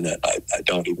mile a minute. I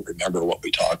don't even remember what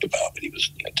we talked about, but he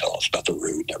was telling us about the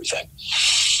route and everything.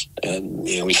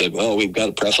 And we said, well, we've got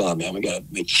to press on, man. We got to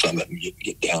make the summit and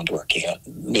get down to our camp.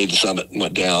 Made the summit and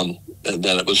went down, and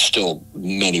then it was still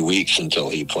many weeks until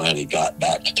he finally got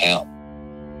back to town.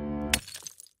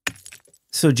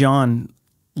 So, John,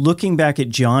 looking back at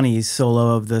Johnny's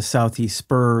solo of the Southeast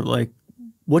Spur,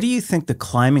 what do you think the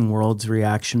climbing world's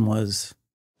reaction was?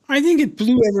 I think it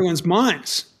blew everyone's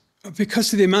minds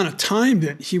because of the amount of time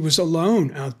that he was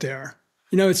alone out there.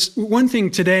 It's one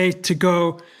thing today to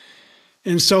go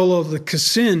and solo the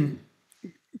Cassin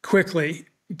quickly,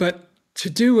 but to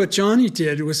do what Johnny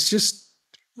did was just,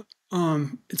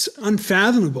 it's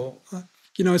unfathomable.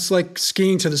 It's like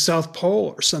skiing to the South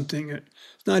Pole or something. It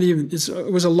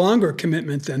was a longer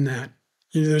commitment than that.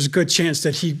 There's a good chance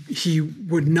that he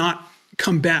would not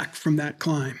come back from that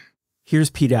climb. Here's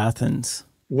Pete Athens.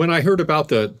 When I heard about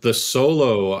the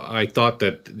solo, I thought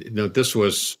that this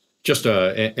was just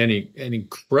an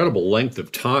incredible length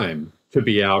of time to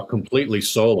be out completely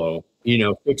solo,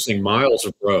 fixing miles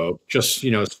of rope, just,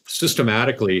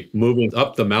 systematically moving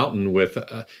up the mountain with,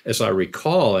 as I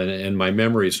recall, and my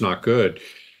memory is not good,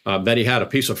 that he had a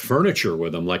piece of furniture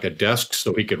with him, like a desk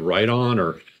so he could write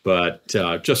on, but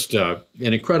just an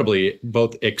incredibly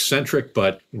both eccentric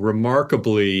but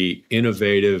remarkably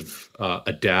innovative,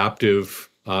 adaptive,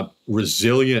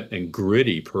 resilient and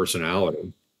gritty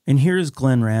personality. And here's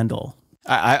Glenn Randall.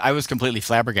 I was completely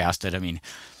flabbergasted. I mean,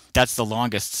 that's the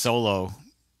longest solo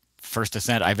first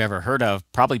ascent I've ever heard of,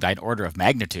 probably by an order of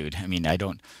magnitude. I mean, I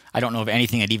don't know of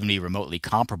anything that'd even be remotely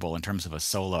comparable in terms of a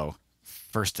solo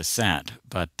first ascent.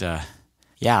 But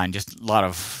yeah, and just a lot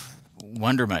of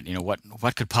wonderment.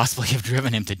 What could possibly have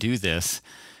driven him to do this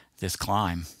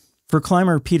climb? For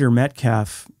climber Peter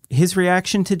Metcalf, his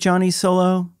reaction to Johnny's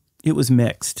solo, it was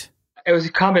mixed. It was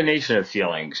a combination of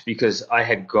feelings because I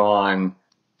had gone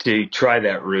to try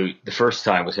that route. The first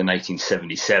time was in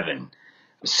 1977.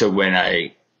 So when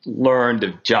I learned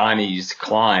of Johnny's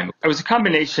climb, it was a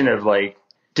combination of like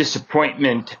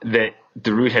disappointment that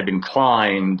the route had been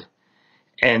climbed.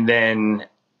 And then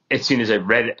as soon as I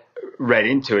read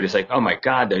into it, it's like, oh my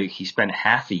God, he spent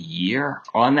half a year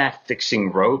on that,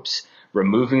 fixing ropes,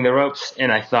 removing the ropes.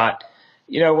 And I thought,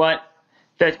 you know what?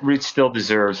 That route still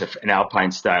deserves an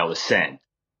alpine style ascent.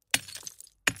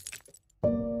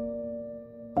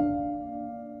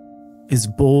 As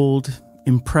bold,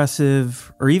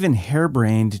 impressive, or even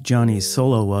harebrained Johnny's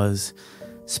solo was,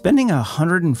 spending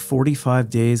 145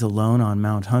 days alone on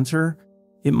Mount Hunter,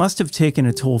 it must have taken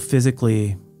a toll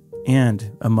physically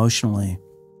and emotionally.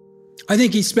 I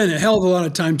think he spent a hell of a lot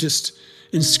of time just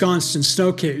ensconced in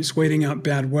snow caves waiting out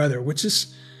bad weather, which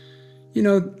is,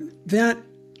 that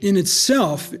in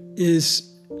itself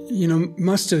is,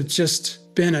 must have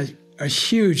just been a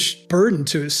huge burden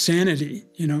to his sanity,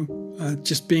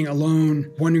 just being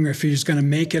alone, wondering if he was going to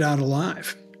make it out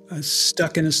alive,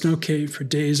 stuck in a snow cave for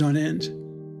days on end.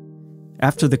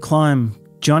 After the climb,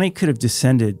 Johnny could have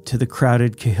descended to the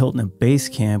crowded Kahiltna base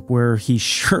camp where he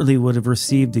surely would have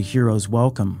received a hero's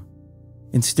welcome.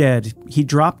 Instead, he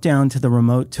dropped down to the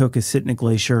remote Tokasitna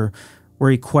Glacier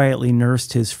where he quietly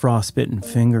nursed his frostbitten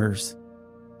fingers.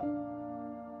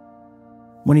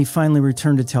 When he finally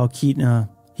returned to Talkeetna,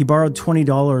 he borrowed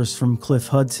 $20 from Cliff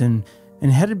Hudson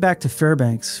and headed back to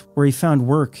Fairbanks, where he found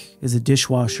work as a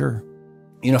dishwasher.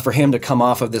 For him to come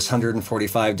off of this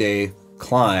 145-day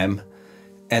climb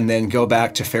and then go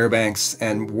back to Fairbanks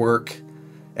and work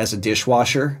as a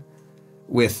dishwasher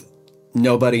with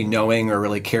nobody knowing or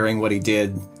really caring what he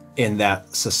did in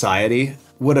that society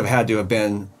would have had to have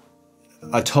been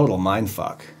a total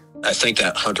mindfuck. I think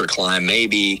that Hunter climb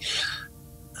maybe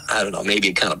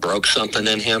it kind of broke something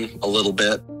in him a little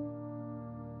bit.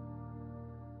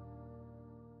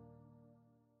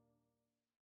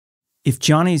 If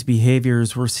Johnny's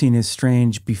behaviors were seen as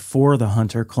strange before the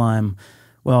Hunter climb,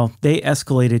 well, they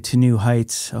escalated to new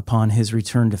heights upon his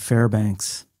return to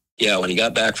Fairbanks. Yeah, when he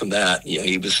got back from that,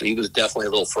 he was definitely a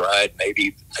little fried.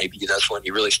 Maybe that's when he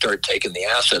really started taking the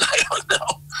acid. I don't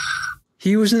know.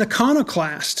 He was an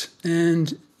iconoclast,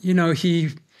 and he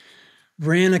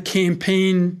ran a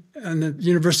campaign on the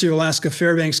University of Alaska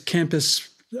Fairbanks campus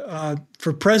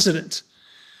for president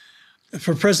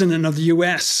of the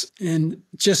U.S. and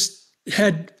just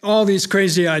had all these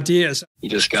crazy ideas. He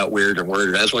just got weirder and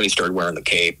weirder. That's when he started wearing the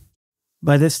cape.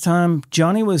 By this time,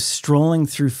 Johnny was strolling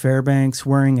through Fairbanks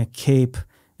wearing a cape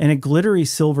and a glittery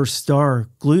silver star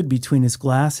glued between his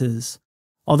glasses.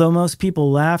 Although most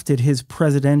people laughed at his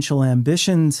presidential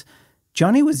ambitions,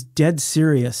 Johnny was dead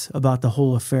serious about the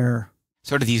whole affair.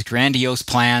 Sort of these grandiose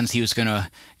plans. He was going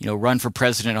to, run for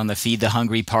president on the Feed the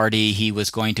Hungry party. He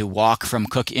was going to walk from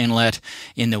Cook Inlet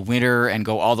in the winter and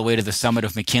go all the way to the summit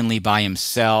of McKinley by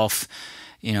himself.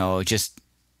 Just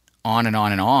on and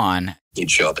on and on. He'd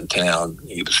show up in town.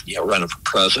 He was, running for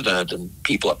president, and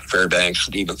people up in Fairbanks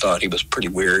even thought he was pretty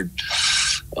weird.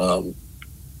 So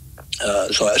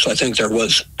I think there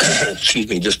was,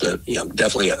 just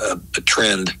definitely a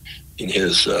trend in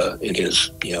his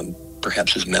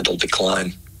perhaps his mental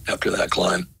decline after that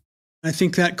climb. I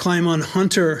think that climb on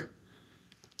Hunter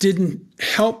didn't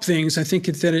help things. I think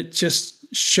that it just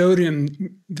showed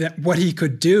him that what he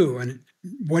could do and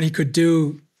what he could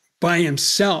do by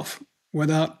himself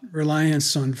without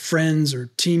reliance on friends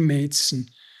or teammates. And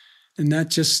that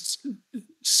just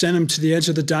sent him to the edge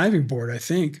of the diving board, I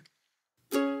think.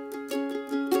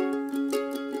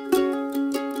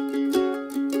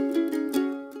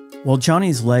 While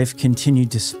Johnny's life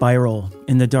continued to spiral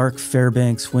in the dark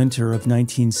Fairbanks winter of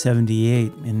 1978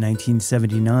 and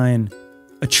 1979,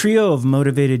 a trio of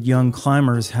motivated young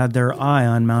climbers had their eye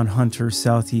on Mount Hunter's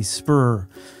southeast spur.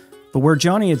 But where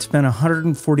Johnny had spent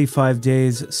 145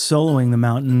 days soloing the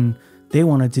mountain, they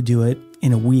wanted to do it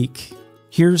in a week.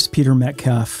 Here's Peter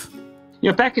Metcalf.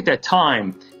 Back at that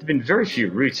time, there had been very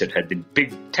few routes that had been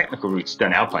big technical routes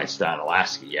done alpine style in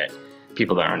Alaska yet.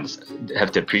 People don't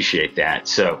have to appreciate that.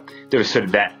 So there was sort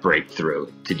of that breakthrough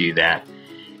to do that.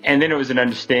 And then it was an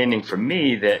understanding for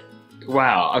me that,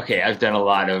 wow, okay, I've done a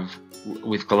lot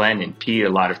with Glenn and Pete, a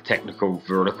lot of technical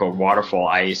vertical waterfall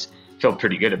ice. Felt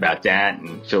pretty good about that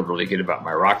and feel really good about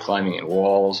my rock climbing and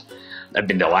walls. I've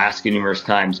been to Alaska numerous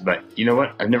times, but you know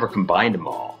what? I've never combined them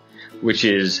all, which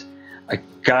is I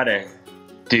gotta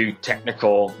do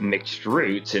technical mixed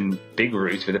routes and big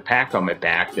routes with a pack on my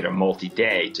back that are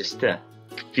multi-day just to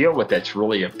feel what that's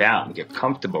really about and get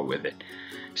comfortable with it.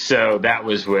 So that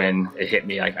was when it hit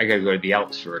me, like I gotta go to the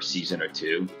Alps for a season or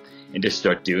two and just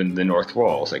start doing the North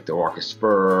Walls, like the Walker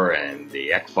Spur and the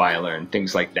Eckpfeiler and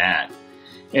things like that.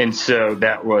 And so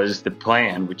that was the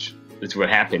plan, which is what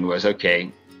happened was, okay,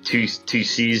 two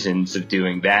seasons of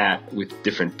doing that with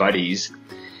different buddies.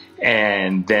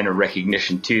 And then a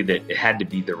recognition, too, that it had to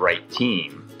be the right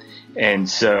team. And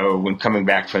so when coming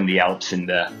back from the Alps in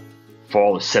the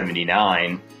fall of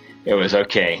 '79, it was,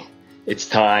 okay, it's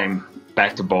time,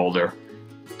 back to Boulder,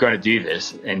 going to do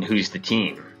this, and who's the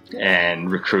team? And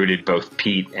recruited both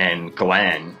Pete and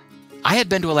Glenn. I had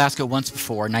been to Alaska once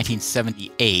before,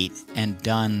 1978, and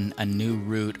done a new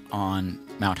route on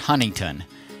Mount Huntington.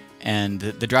 And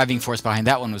the driving force behind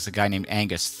that one was a guy named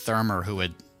Angus Thurmer, who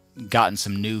had gotten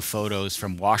some new photos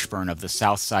from Washburn of the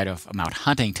south side of Mount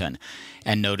Huntington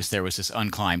and noticed there was this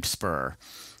unclimbed spur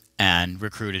and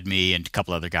recruited me and a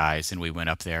couple other guys, and we went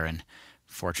up there and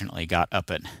fortunately got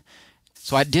up it.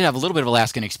 So I did have a little bit of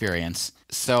Alaskan experience,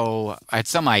 so I had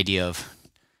some idea of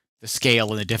the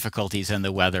scale and the difficulties and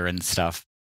the weather and stuff.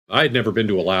 I had never been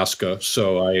to Alaska,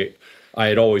 so I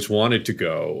had always wanted to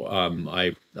go.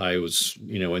 I was,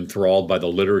 enthralled by the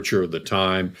literature of the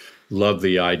time. Loved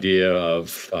the idea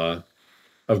of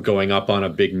going up on a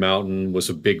big mountain. Was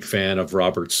a big fan of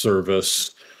Robert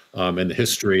Service and the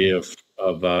history of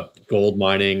gold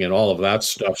mining and all of that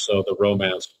stuff. So the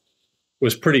romance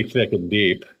was pretty thick and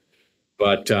deep.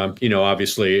 But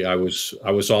obviously, I was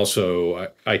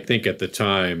also, I think at the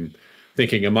time,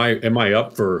 thinking, am I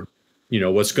up for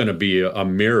what's going to be a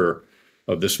mirror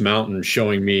of this mountain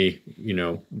showing me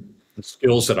the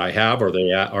skills that I have? Are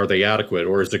they adequate,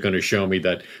 or is it going to show me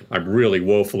that I'm really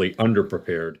woefully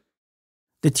underprepared?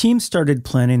 The team started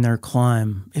planning their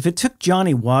climb. If it took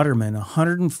Johnny Waterman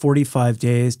 145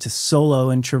 days to solo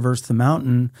and traverse the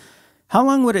mountain, how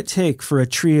long would it take for a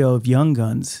trio of young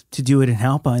guns to do it in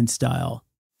alpine style?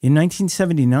 In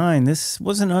 1979, this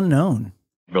wasn't unknown.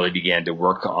 Really began to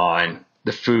work on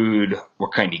the food,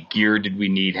 what kind of gear did we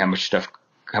need, how much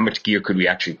gear could we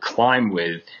actually climb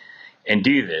with and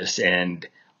do this, and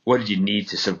what did you need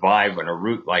to survive on a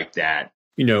route like that?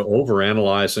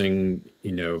 Overanalyzing,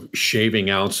 shaving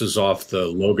ounces off the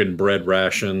Logan bread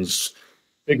rations,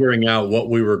 figuring out what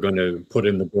we were going to put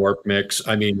in the Gorp mix.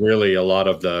 I mean, really a lot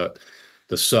of the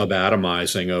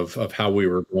sub-atomizing of how we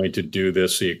were going to do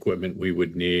this, the equipment we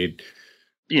would need.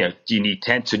 Do you need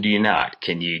tents or do you not?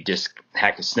 Can you just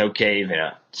hack a snow cave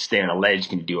and stay on a ledge?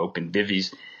 Can you do open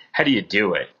bivvies? How do you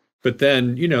do it? But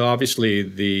then, obviously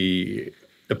the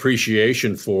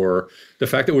appreciation for the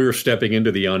fact that we were stepping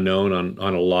into the unknown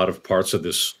on a lot of parts of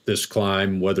this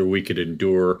climb, whether we could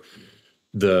endure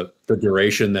the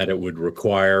duration that it would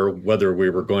require, whether we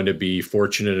were going to be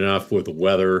fortunate enough with the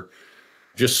weather,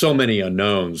 just so many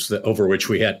unknowns over which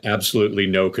we had absolutely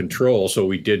no control. So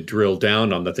we did drill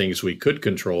down on the things we could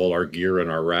control, our gear and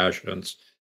our rations.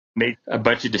 Made a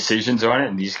bunch of decisions on it,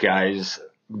 and these guys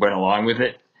went along with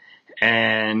it.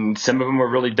 And some of them were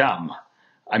really dumb.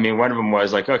 I mean, one of them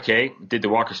was like, okay, did the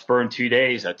Walker Spur in 2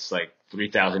 days. That's like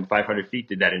 3,500 feet.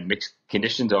 Did that in mixed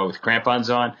conditions, all with crampons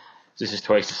on. This is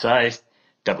twice the size.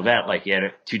 Double that, like you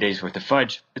had 2 days worth of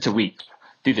fudge. It's a week.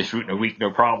 Do this route in a week,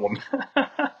 no problem.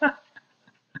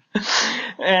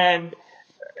 And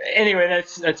anyway,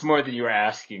 that's more than you were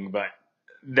asking, but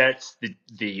that's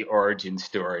the origin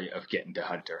story of getting to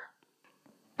Hunter.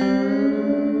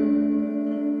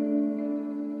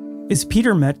 As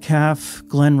Peter Metcalf,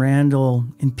 Glenn Randall,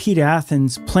 and Pete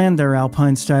Athens planned their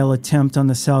alpine-style attempt on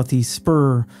the Southeast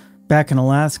Spur back in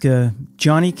Alaska,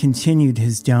 Johnny continued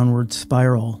his downward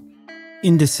spiral.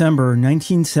 In December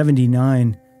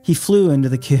 1979, he flew into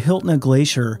the Kahiltna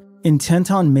Glacier,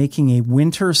 intent on making a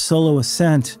winter solo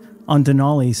ascent on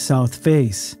Denali's south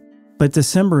face. But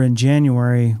December and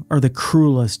January are the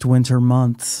cruelest winter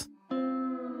months.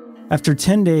 After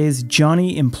 10 days,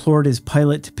 Johnny implored his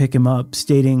pilot to pick him up,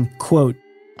 stating, quote,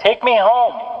 "Take me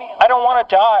home. I don't want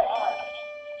to die."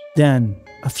 Then,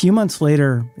 a few months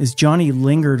later, as Johnny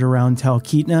lingered around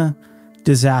Talkeetna,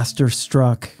 disaster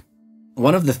struck.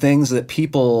 One of the things that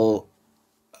people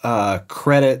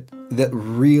credit that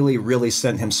really, really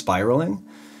sent him spiraling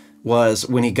was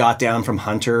when he got down from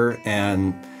Hunter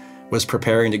and was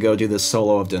preparing to go do the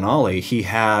Solo of Denali. He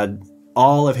had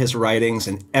all of his writings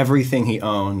and everything he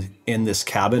owned in this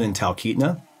cabin in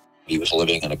Talkeetna. He was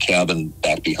living in a cabin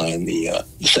back behind the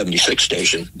 76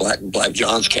 station, Black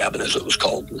John's cabin, as it was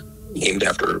called. named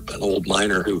after an old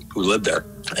miner who lived there.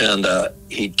 And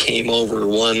he came over it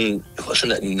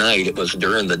wasn't at night, it was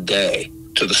during the day,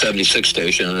 to the 76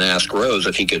 station and asked Rose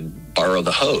if he could borrow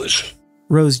the hose.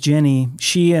 Rose Jenny,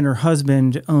 she and her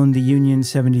husband owned the Union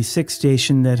 76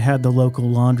 station that had the local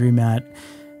laundromat.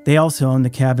 They also owned the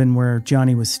cabin where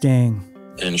Johnny was staying.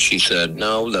 And she said,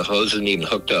 no, the hose isn't even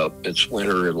hooked up. It's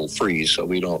winter, it'll freeze, so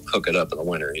we don't hook it up in the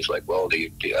winter. He's like, well, do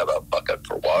you have a bucket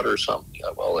for water or something?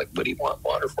 Well, like, what do you want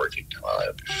water for?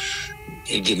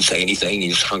 He didn't say anything. He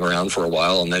just hung around for a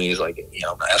while, and then he's like,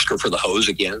 ask her for the hose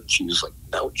again. She was like,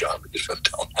 no, John, we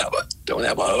just don't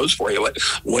have a hose for you.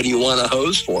 What do you want a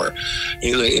hose for?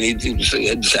 He's like, and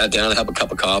he sat down and had a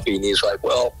cup of coffee, and he's like,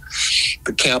 well,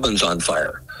 the cabin's on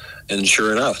fire. And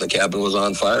sure enough, the cabin was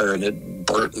on fire, and it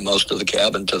burnt most of the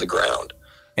cabin to the ground.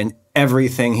 And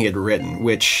everything he had written,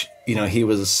 which, he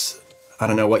was, I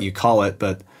don't know what you call it,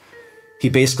 but he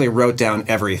basically wrote down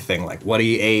everything, like what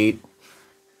he ate,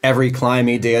 every climb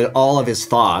he did, all of his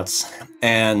thoughts.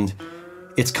 And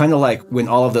it's kind of like when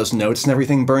all of those notes and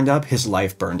everything burned up, his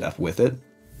life burned up with it.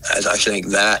 And I think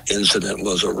that incident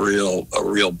was a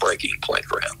real breaking point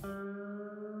for him.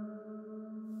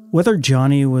 Whether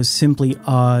Johnny was simply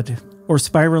odd or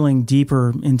spiraling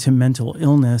deeper into mental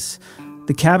illness,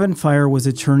 the cabin fire was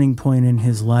a turning point in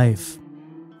his life.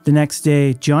 The next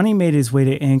day, Johnny made his way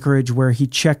to Anchorage, where he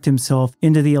checked himself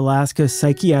into the Alaska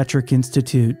Psychiatric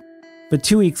Institute. But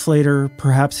 2 weeks later,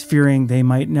 perhaps fearing they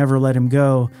might never let him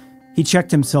go, he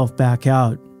checked himself back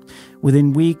out.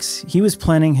 Within weeks, he was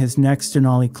planning his next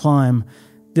Denali climb,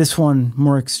 this one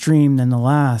more extreme than the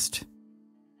last.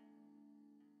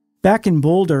 Back in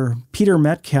Boulder, Peter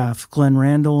Metcalf, Glenn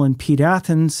Randall, and Pete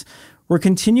Athens were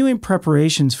continuing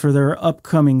preparations for their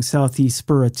upcoming Southeast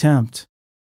Spur attempt.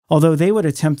 Although they would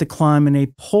attempt to climb in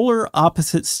a polar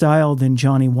opposite style than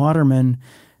Johnny Waterman,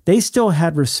 they still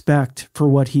had respect for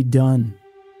what he'd done.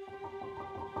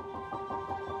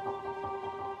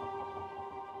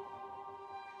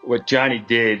 What Johnny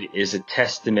did is a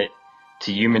testament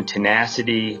to human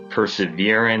tenacity,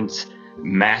 perseverance,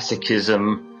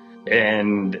 masochism,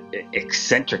 and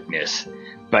eccentricness.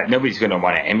 But nobody's going to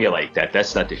want to emulate that.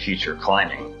 That's not the future of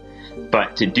climbing.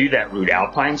 But to do that route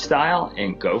alpine style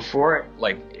and go for it,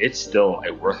 it's still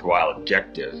a worthwhile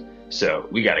objective. So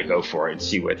we got to go for it and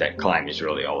see what that climb is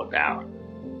really all about.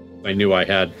 I knew I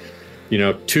had,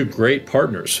 two great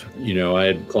partners. I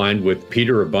had climbed with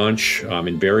Peter a bunch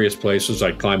in various places.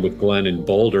 I'd climbed with Glenn in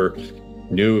Boulder.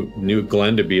 Knew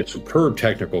Glenn to be a superb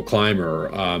technical climber.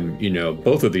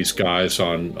 Both of these guys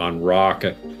on rock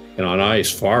and on ice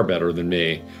far better than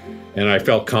me. And I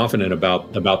felt confident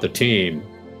about the team.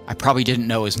 I probably didn't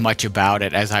know as much about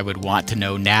it as I would want to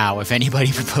know now if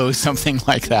anybody proposed something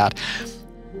like that.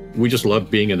 We just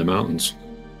loved being in the mountains,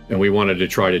 and we wanted to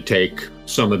try to take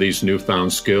some of these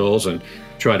newfound skills and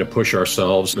try to push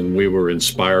ourselves. And we were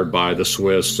inspired by the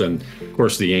Swiss and, of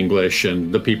course, the English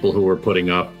and the people who were putting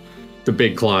up the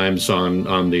big climbs on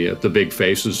the big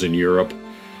faces in Europe.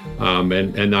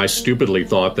 And I stupidly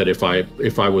thought that if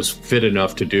I was fit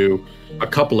enough to do a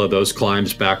couple of those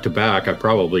climbs back to back, I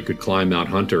probably could climb Mount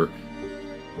Hunter.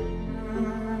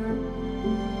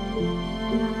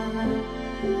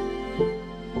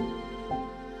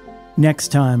 Next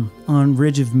time on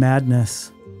Ridge of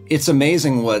Madness. It's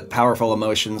amazing what powerful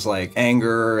emotions like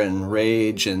anger and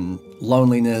rage and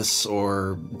loneliness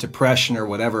or depression or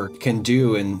whatever can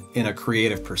do in a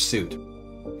creative pursuit.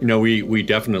 We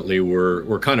definitely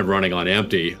were kind of running on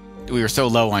empty. We were so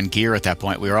low on gear at that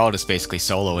point. We were all just basically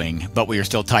soloing, but we were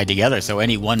still tied together, so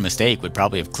any one mistake would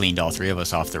probably have cleaned all three of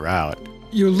us off the route.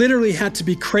 You literally had to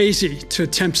be crazy to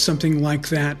attempt something like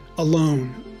that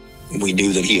alone. We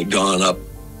knew that he had gone up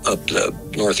the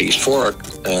Northeast Fork,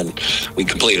 and we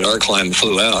completed our climb and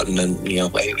flew out, and then,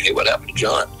 hey, what happened to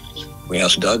John? We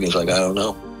asked Doug, he's like, I don't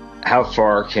know. How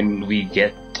far can we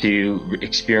get to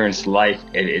experience life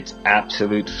at its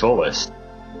absolute fullest?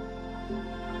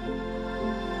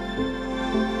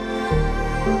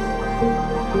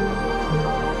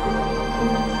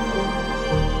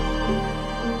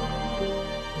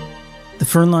 The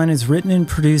Firn Line is written and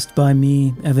produced by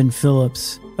me, Evan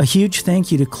Phillips. A huge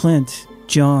thank you to Clint,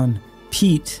 John,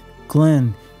 Pete,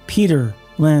 Glenn, Peter,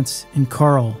 Lance, and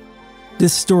Carl.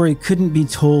 This story couldn't be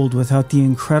told without the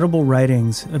incredible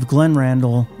writings of Glenn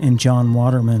Randall and John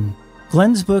Waterman.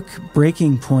 Glenn's book,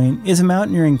 Breaking Point, is a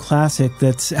mountaineering classic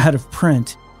that's out of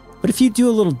print, but if you do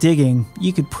a little digging,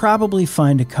 you could probably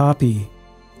find a copy.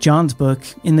 John's book,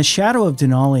 In the Shadow of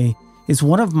Denali, is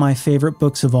one of my favorite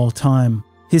books of all time.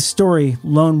 His story,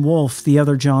 Lone Wolf, the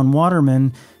Other John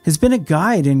Waterman, has been a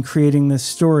guide in creating this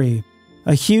story.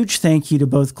 A huge thank you to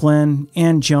both Glenn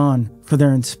and John for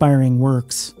their inspiring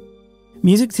works.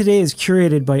 Music today is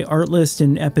curated by Artlist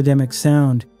and Epidemic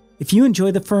Sound. If you enjoy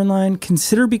the Firn Line,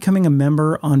 consider becoming a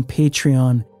member on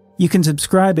Patreon. You can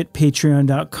subscribe at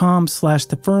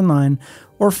patreon.com/thefernline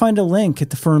or find a link at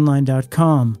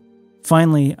thefernline.com.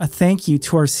 Finally, a thank you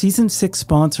to our Season 6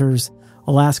 sponsors,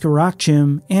 Alaska Rock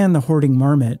Gym and the Hoarding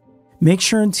Marmot. Make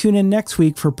sure and tune in next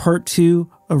week for Part 2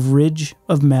 of Ridge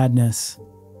of Madness.